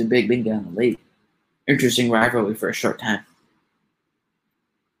years after Big Ben got in the league. Interesting rivalry for a short time.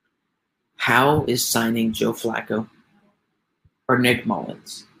 How is signing Joe Flacco or Nick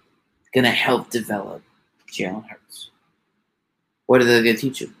Mullins going to help develop Jalen Hurts? What are they going to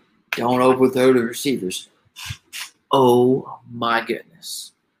teach him? Don't overthrow the receivers. Oh my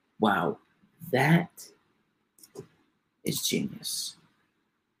goodness. Wow. That is genius.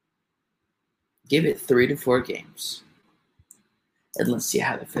 Give it 3 to 4 games. And let's see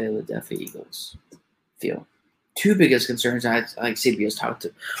how the Philadelphia Eagles feel. 2 biggest concerns I like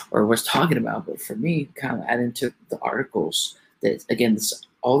CBS was talking about, but for me, kind of adding to the articles that, again,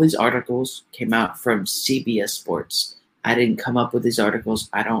 all these articles came out from CBS Sports I didn't come up with these articles.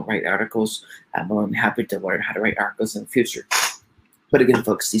 I don't write articles. I'm more than happy to learn how to write articles in the future. But again,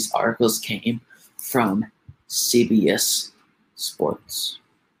 folks, these articles came from CBS Sports.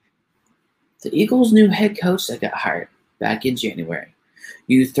 The Eagles' new head coach that got hired back in January.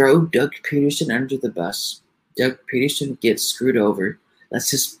 You throw Doug Peterson under the bus. Doug Peterson gets screwed over.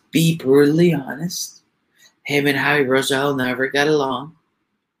 Let's just be brutally honest. Him and Howie Roseau never got along,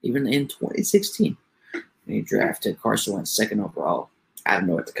 even in 2016. When he drafted Carson Wentz second overall out of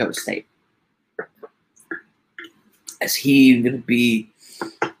North Dakota State. Is he going to be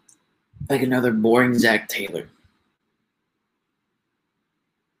like another boring Zach Taylor?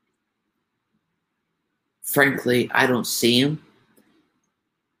 Frankly, I don't see him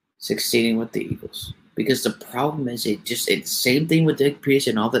succeeding with the Eagles. Because the problem is it's the same thing with Doug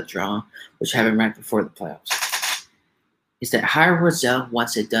Peterson and all that drama, which happened right before the playoffs. Is that Howie Roseau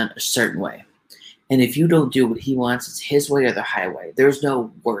wants it done a certain way. And if you don't do what he wants, it's his way or the highway. There's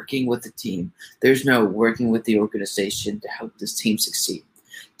no working with the team. There's no working with the organization to help this team succeed.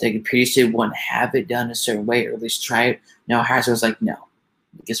 Doug Peterson wouldn't have it done a certain way, or at least try it. Now Howie was like, no.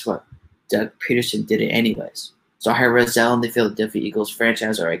 Guess what? Doug Peterson did it anyways. So Howie Roseau and the Philadelphia Eagles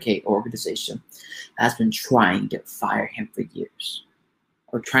franchise or AK organization has been trying to fire him for years.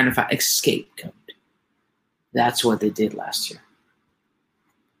 Or trying to find a scapegoat. That's what they did last year.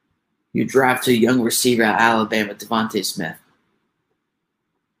 You draft a young receiver out of Alabama, Devontae Smith.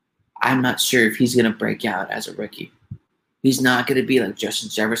 I'm not sure if he's going to break out as a rookie. He's not going to be like Justin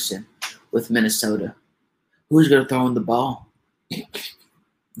Jefferson with Minnesota. Who's going to throw him the ball?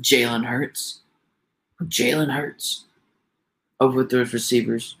 Jalen Hurts. Jalen Hurts. Over those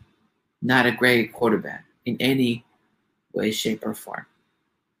receivers. Not a great quarterback in any way, shape, or form.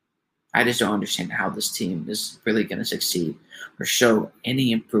 I just don't understand how this team is really going to succeed or show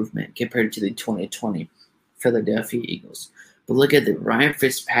any improvement compared to the 2020 Philadelphia Eagles. But look at the Ryan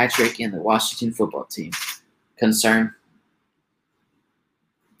Fitzpatrick and the Washington football team. Concern?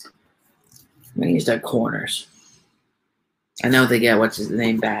 Maybe it's their corners. I know they got what's his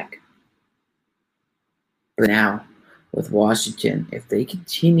name back. But now, with Washington, if they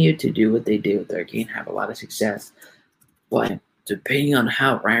continue to do what they do, they're going to have a lot of success. But depending on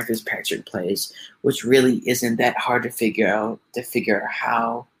how Ryan Fitzpatrick plays, which really isn't that hard to figure out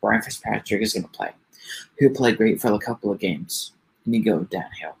how Ryan Fitzpatrick is going to play. He'll play great for a couple of games, and you go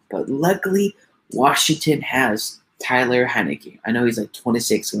downhill. But luckily, Washington has Tyler Heineke. I know he's like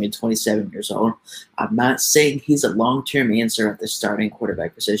 26, going to be 27 years old. I'm not saying he's a long-term answer at the starting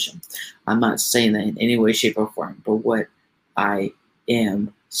quarterback position. I'm not saying that in any way, shape, or form. But what I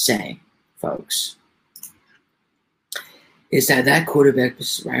am saying, folks, is that quarterback,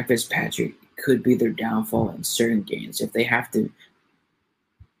 Ryan Fitzpatrick, could be their downfall in certain games if they have to.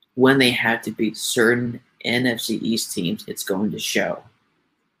 When they have to beat certain NFC East teams, it's going to show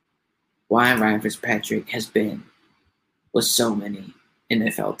why Ryan Fitzpatrick has been with so many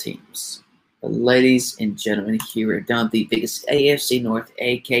NFL teams. But ladies and gentlemen, here are done the biggest AFC North,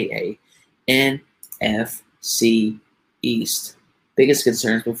 aka NFC East. Biggest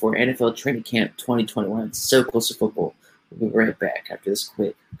concerns before NFL training camp 2021. So close to football. We'll be right back after this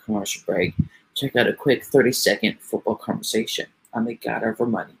quick commercial break. Check out a quick 30-second football conversation on the God Over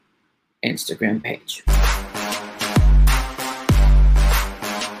Money Instagram page.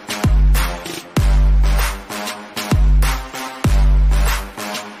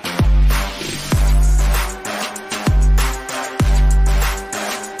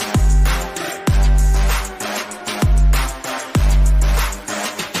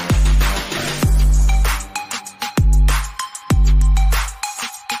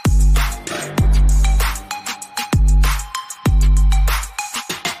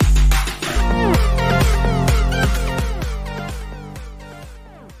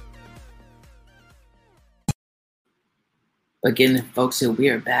 Again, folks, we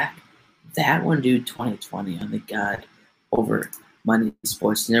are back. That One Dude 2020 on the God Over Money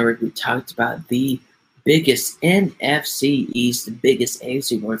Sports Network. We talked about the biggest NFC East, the biggest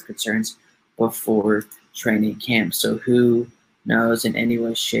AFC North concerns before training camp. So who knows in any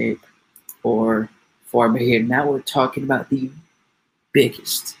way, shape, or form here. Now we're talking about the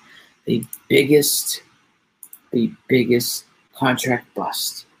biggest contract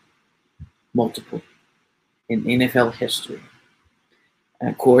bust, multiple, in NFL history. And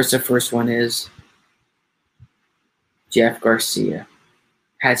of course, the first one is Jeff Garcia.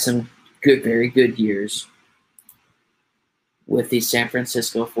 Had some very good years with the San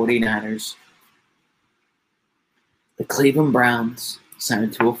Francisco 49ers. The Cleveland Browns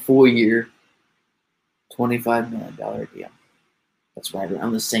signed to a 4-year, $25 million deal. That's right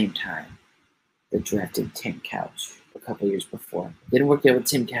around the same time they drafted Tim Couch, a couple years before. Didn't work out with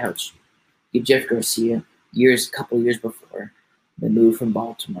Tim Couch. Get Jeff Garcia a couple years before. They moved from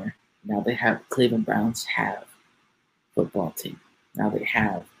Baltimore. Now they have Cleveland Browns have football team. Now they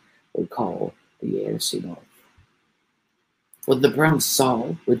have what we call the AFC North. What the Browns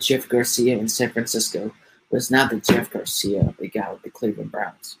saw with Jeff Garcia in San Francisco was not the Jeff Garcia they got with the Cleveland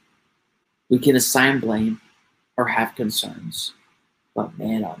Browns. We can assign blame or have concerns. But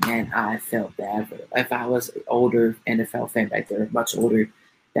man, oh man, I felt bad for it. If I was an older NFL fan back there, much older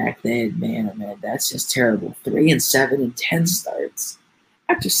back then, man, oh man, that's just terrible. 3-7 and 10 starts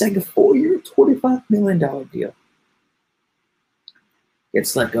after signing a 4-year, $25 million deal.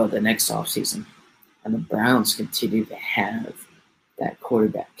 Gets let go the next offseason. And the Browns continue to have that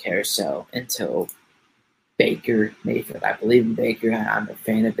quarterback carousel until Baker Mayfield. I believe in Baker. I'm a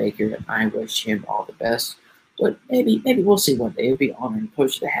fan of Baker, and I wish him all the best. But maybe we'll see one day. It would be an honor and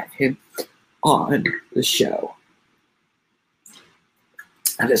pleasure to have him on the show.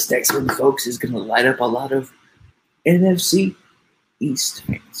 And this next one, folks, is going to light up a lot of NFC East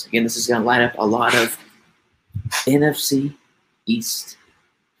fans. Again, this is going to light up a lot of NFC East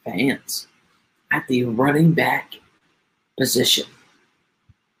fans at the running back position.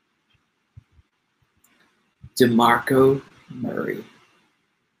 DeMarco Murray.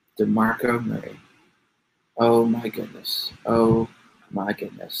 Oh my goodness.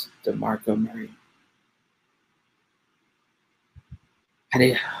 DeMarco Murray. Had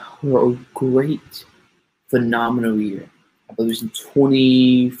a great, phenomenal year. I believe it was in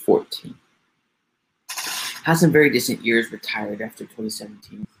 2014. Had some very decent years, retired after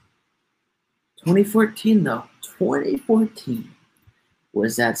 2017. 2014, though. 2014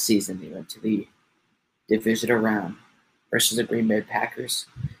 was that season. They went to the divisional round versus the Green Bay Packers.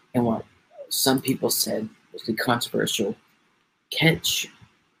 And what some people said was the controversial catch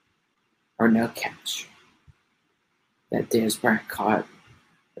or no catch that Dez Bryant caught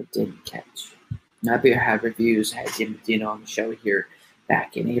but didn't catch. Now, I had reviews. I had Jim Medina on the show here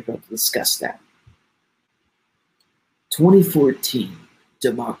back in April to discuss that. 2014,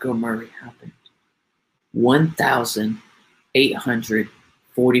 DeMarco Murray happened.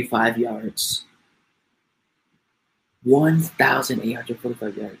 1,845 yards.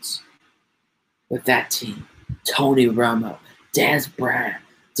 1,845 yards with that team. Tony Romo, Dez Bryant,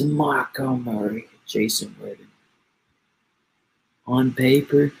 DeMarco Murray, Jason Witten. On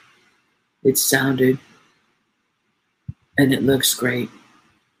paper, it sounded and it looks great.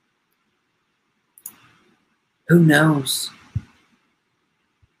 Who knows?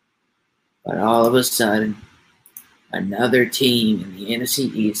 But all of a sudden, another team in the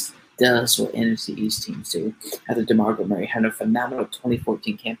NFC East does what NFC East teams do. After DeMarco Murray had a phenomenal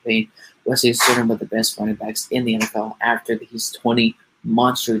 2014 campaign, was considered one of the best running backs in the NFL after his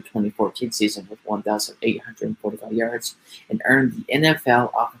monster 2014 season with 1,845 yards and earned the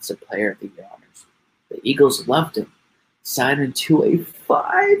NFL Offensive Player of the Year honors. The Eagles loved him, signed him to a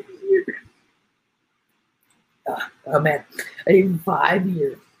 5-year, a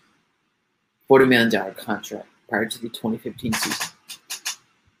 5-year, $40 million contract prior to the 2015 season.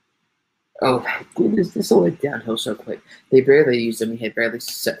 Oh, goodness, this all went downhill so quick. They barely used him. He had barely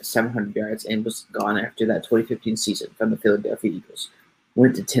 700 yards and was gone after that 2015 season from the Philadelphia Eagles.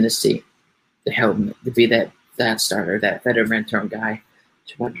 Went to Tennessee to help him to be that starter, that veteran term guy,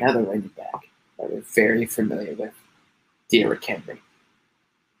 to another running back that we're very familiar with, Derrick Henry.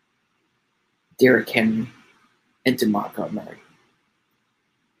 Derrick Henry and DeMarco Murray.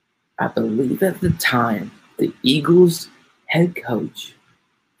 I believe at the time, the Eagles head coach,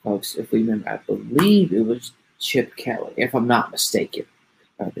 folks, if we remember, I believe it was Chip Kelly, if I'm not mistaken.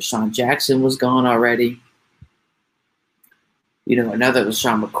 Deshaun Jackson was gone already. Another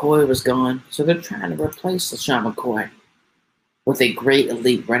LaShawn McCoy was gone. So they're trying to replace LaShawn McCoy with a great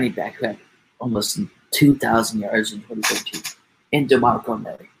elite running back who had almost 2,000 yards in 2013. And DeMarco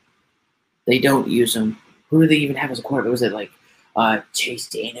Murray. They don't use him. Who do they even have as a quarterback? Was it like Chase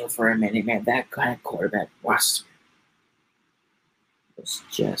Daniel for a minute? Man, that kind of quarterback roster was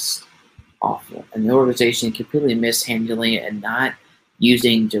just awful. And the organization completely mishandling it and not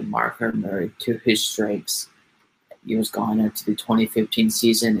using DeMarco Murray to his strengths. He was gone into the 2015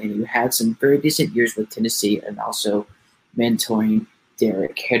 season, and he had some very decent years with Tennessee and also mentoring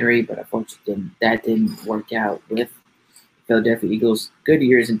Derrick Henry, but unfortunately that didn't work out with Philadelphia Eagles. Good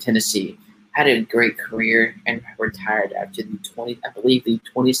years in Tennessee. Had a great career and retired after the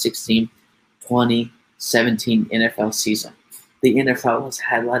 2016-2017 NFL season. The NFL has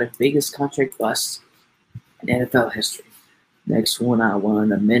had a lot of biggest contract busts in NFL history. Next one I want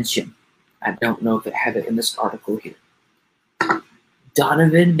to mention, I don't know if I have it in this article here.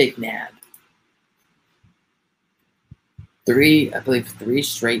 Donovan McNabb. three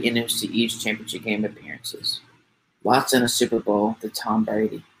straight NFC East championship game appearances. Lots in a Super Bowl to Tom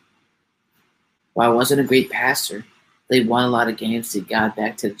Brady. While he wasn't a great passer, they won a lot of games. He got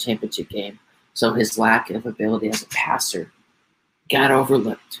back to the championship game, so his lack of ability as a passer got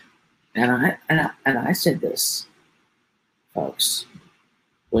overlooked. And I said this, folks,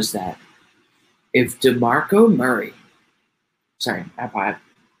 was that if DeMarco Murray, sorry, I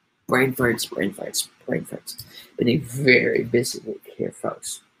brain farts. Been a very busy week here,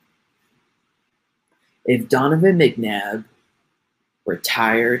 folks. If Donovan McNabb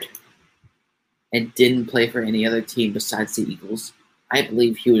retired and didn't play for any other team besides the Eagles, I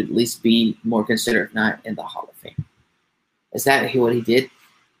believe he would at least be more considered, if not in the Hall of Fame. Is that what he did?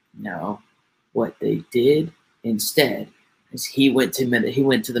 No. What they did instead is he went to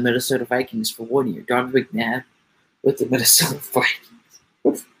the Minnesota Vikings for 1 year. Donovan McNabb with the Minnesota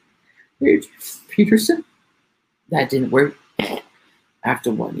Vikings. With Peterson? That didn't work.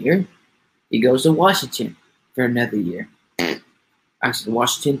 After 1 year, he goes to Washington for another year. Actually,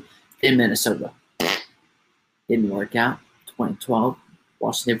 Washington, then Minnesota. Didn't work out. 2012,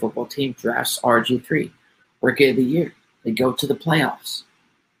 Washington football team drafts RG3, Rookie of the Year. They go to the playoffs.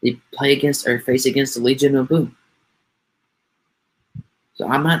 They face against the Legion of Boom. So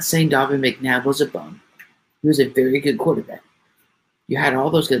I'm not saying Donovan McNabb was a bum. He was a very good quarterback. You had all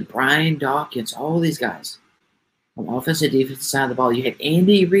those guys, Brian Dawkins, all these guys. On the offensive defensive side of the ball, you had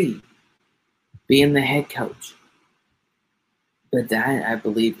Andy Reid being the head coach. But that, I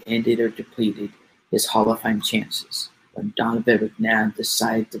believe, ended or depleted his Hall of Fame chances when Donovan McNabb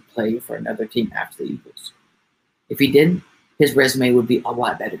decided to play for another team after the Eagles. If he didn't, his resume would be a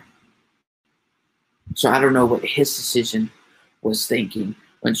lot better. So I don't know what his decision was thinking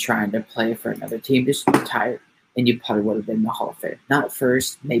when trying to play for another team. Just retire, and you probably would have been in the Hall of Fame. Not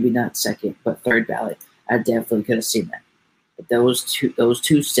first, maybe not second, but third ballot. I definitely could have seen that. But those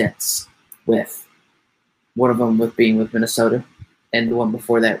two sets, with one of them with being with Minnesota and the one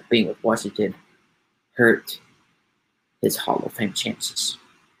before that being with Washington, hurt his Hall of Fame chances.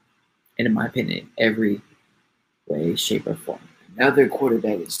 And in my opinion, every way, shape, or form. Another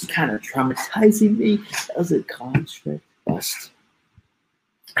quarterback is kind of traumatizing me. That was a contract bust.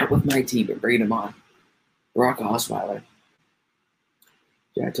 Out with my team, but bringing him on. Brock Osweiler.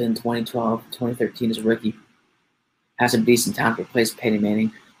 Drafted in 2012, 2013 as a rookie. Had some decent time to replace Peyton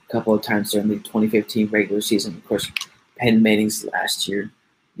Manning a couple of times during the 2015 regular season. Of course, Peyton Manning's last year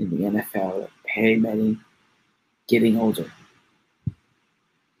in the NFL. Peyton Manning getting older.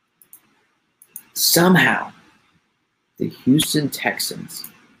 Somehow, the Houston Texans,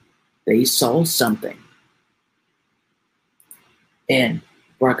 they saw something in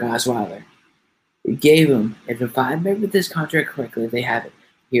Brock Osweiler. It gave him, if I remember this contract correctly, they have it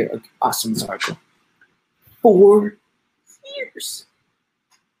here, Austin's article, 4 years,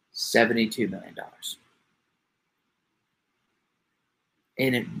 $72 million.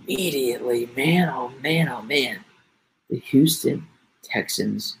 And immediately, man, oh man, the Houston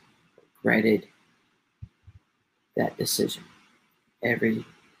Texans regretted that decision. Every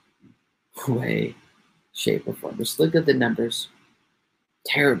way, shape, or form. Just look at the numbers.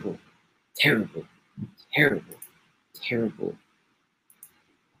 Terrible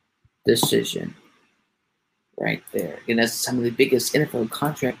decision right there. And that's some of the biggest NFL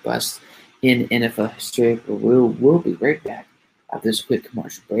contract busts in NFL history. But we'll be right back after this quick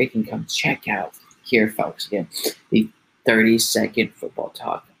commercial break and come check out here, folks, again, the 30-second football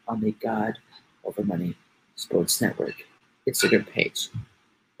talk on the God Over Money Sports Network Instagram page.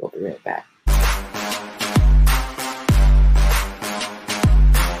 We'll be right back.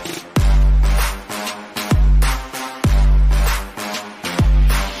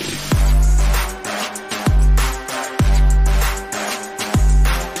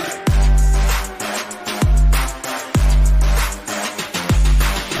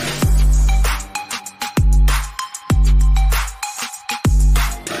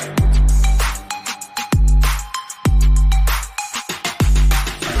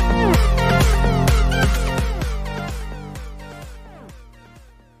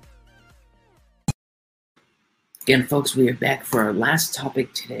 Again, folks, we are back for our last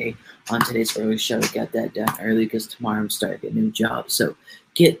topic today on today's early show. We got that done early because tomorrow I'm starting a new job. So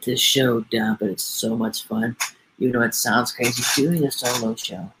get this show done, but it's so much fun. Even though it sounds crazy, doing a solo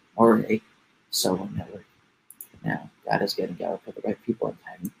show or a solo network. Now, God is getting together for the right people and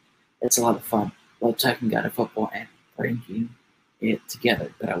timing. It's a lot of fun. Love talking God of football and bringing it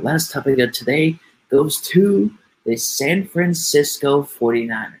together. But our last topic of today goes to the San Francisco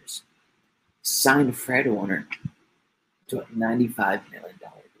 49ers. Signed Fred Warner to a $95 million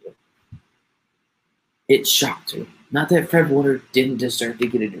deal. It shocked me. Not that Fred Warner didn't deserve to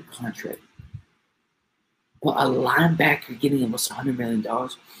get a new contract, but a linebacker getting almost $100 million,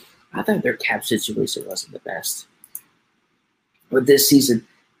 I thought their cap situation wasn't the best. But this season,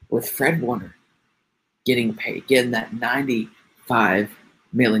 with Fred Warner getting paid, getting that $95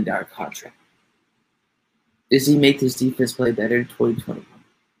 million contract, does he make this defense play better in 2021?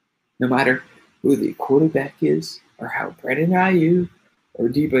 No matter who the quarterback is, or how Brandon Ayuk or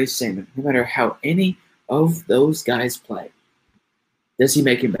Deebo Samuel, no matter how any of those guys play, does he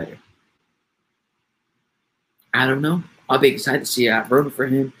make him better? I don't know. I'll be excited to see it. I'm rooting for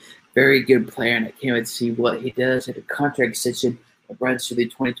him. Very good player, and I can't wait to see what he does at a contract extension that runs through the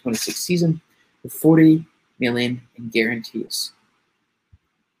 2026 season with $40 million in guarantees.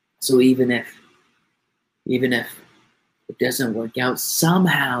 So even if it doesn't work out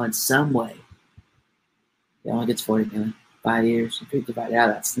somehow in some way, he only gets $40 million, 5 years. If you divide it out,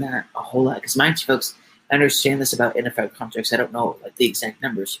 that's not a whole lot. Because mind you, folks, I understand this about NFL contracts. I don't know the exact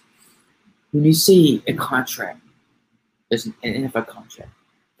numbers. When you see a contract, there's an NFL contract.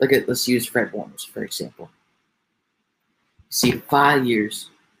 Let's use Fred Warner's, for example. You see 5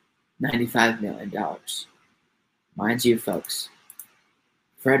 years, $95 million. Mind you, folks,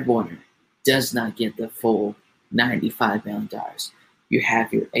 Fred Warner does not get the full $95 million. You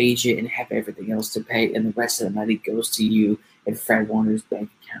have your agent and have everything else to pay, and the rest of the money goes to you in Fred Warner's bank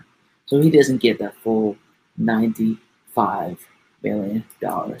account. So he doesn't get that full $95 million.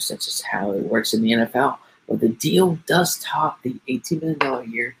 That's just how it works in the NFL. But the deal does top the $18 million a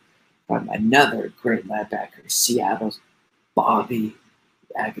year from another great linebacker, Seattle's Bobby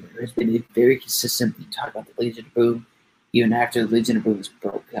Wagner. Has been very consistent. You talk about the Legion of Boom. Even after the Legion of Boom was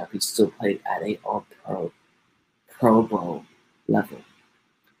broke up, he still played at a All-Pro, Pro Bowl level.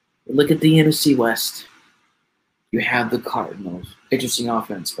 Look at the NFC West. You have the Cardinals. Interesting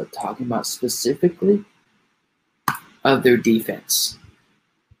offense, but talking about specifically of their defense.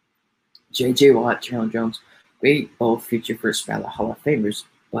 J.J. Watt, Chandler Jones, great both future first ballot Hall of Famers,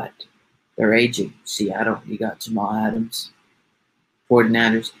 but they're aging. Seattle, you got Jamal Adams.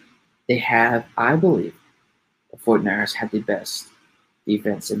 49ers, they have, I believe, the 49ers have the best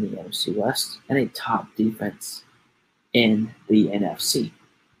defense in the NFC West and a top defense in the NFC.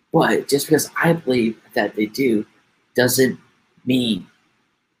 But just because I believe that they do doesn't mean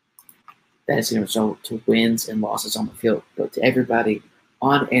that it's going to result to wins and losses on the field. But to everybody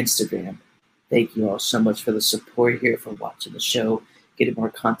on Instagram, thank you all so much for the support here, for watching the show, getting more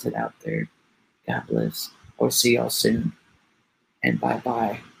content out there. God bless. I'll see y'all soon. And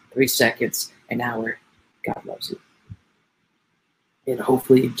bye-bye. 3 seconds, an hour. God loves you. And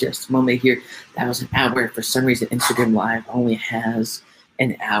hopefully just a moment here, that was an hour. For some reason, Instagram Live only has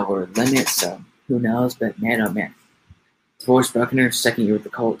an hour limit, so who knows? But man, oh man. DeForest Buckner, second year with the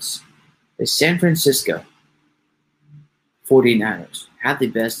Colts. The San Francisco 49ers have the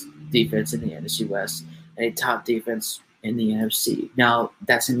best defense in the NFC West and a top defense in the NFC. Now,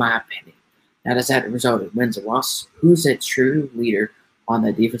 that's in my opinion. Now, does that result in wins or loss? Who's a true leader on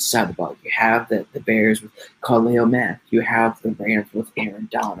the defensive side of the ball? You have the Bears with Khalil Mack. You have the Rams with Aaron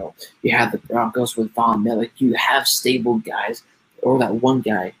Donald. You have the Broncos with Von Miller. You have stable guys, or that one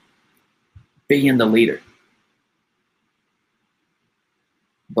guy being the leader.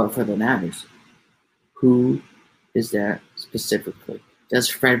 But for the Niners, who is that specifically? Does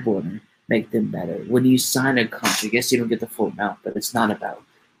Fred Warner make them better? When you sign a contract, yes, you don't get the full amount, but it's not about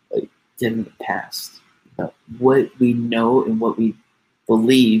in the past. But what we know and what we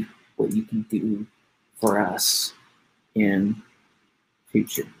believe what you can do for us in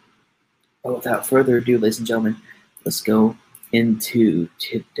future. But without further ado, ladies and gentlemen, let's go into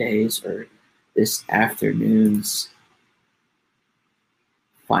today's or this afternoon's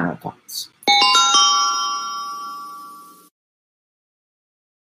final thoughts.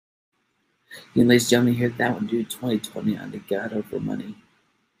 And ladies and gentlemen, here that one, dude, 2020 on the God Over Money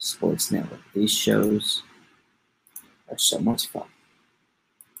Sports Network. These shows are so much fun.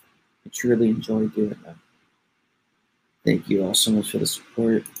 I truly enjoy doing them. Thank you all so much for the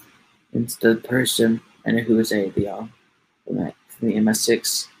support. And to the person I know who is a the y'all from the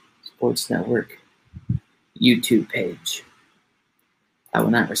MS6 Sports Network YouTube page. I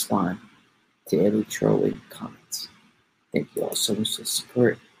will not respond to any trolling comments. Thank you all so much for the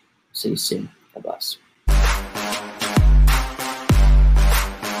support. See you soon. God bless.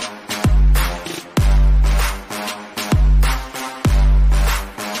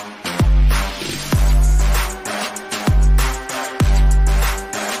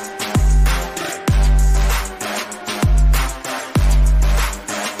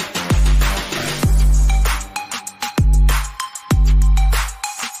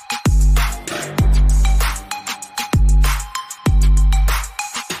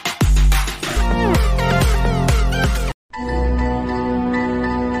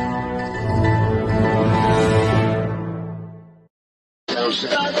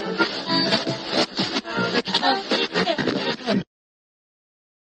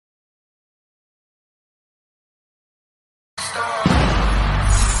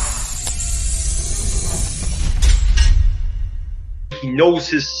 knows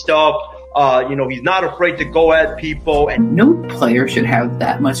his stuff. He's not afraid to go at people. And no player should have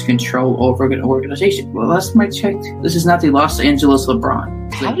that much control over an organization. Well, last time I checked, this is not the Los Angeles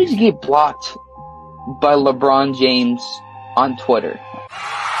LeBron. How did you get blocked by LeBron James on Twitter?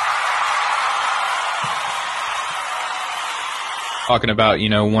 Talking about,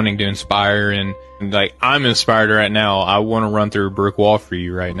 wanting to inspire and like I'm inspired right now. I want to run through a brick wall for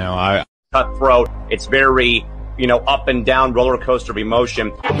you right now. Cutthroat. It's very, up and down roller coaster of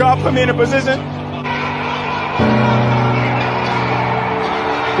emotion. God put me in a position.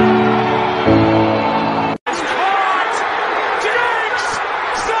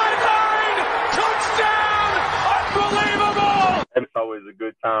 It's always a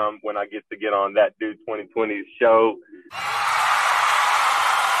good time when I get to get on that dude 2020's show.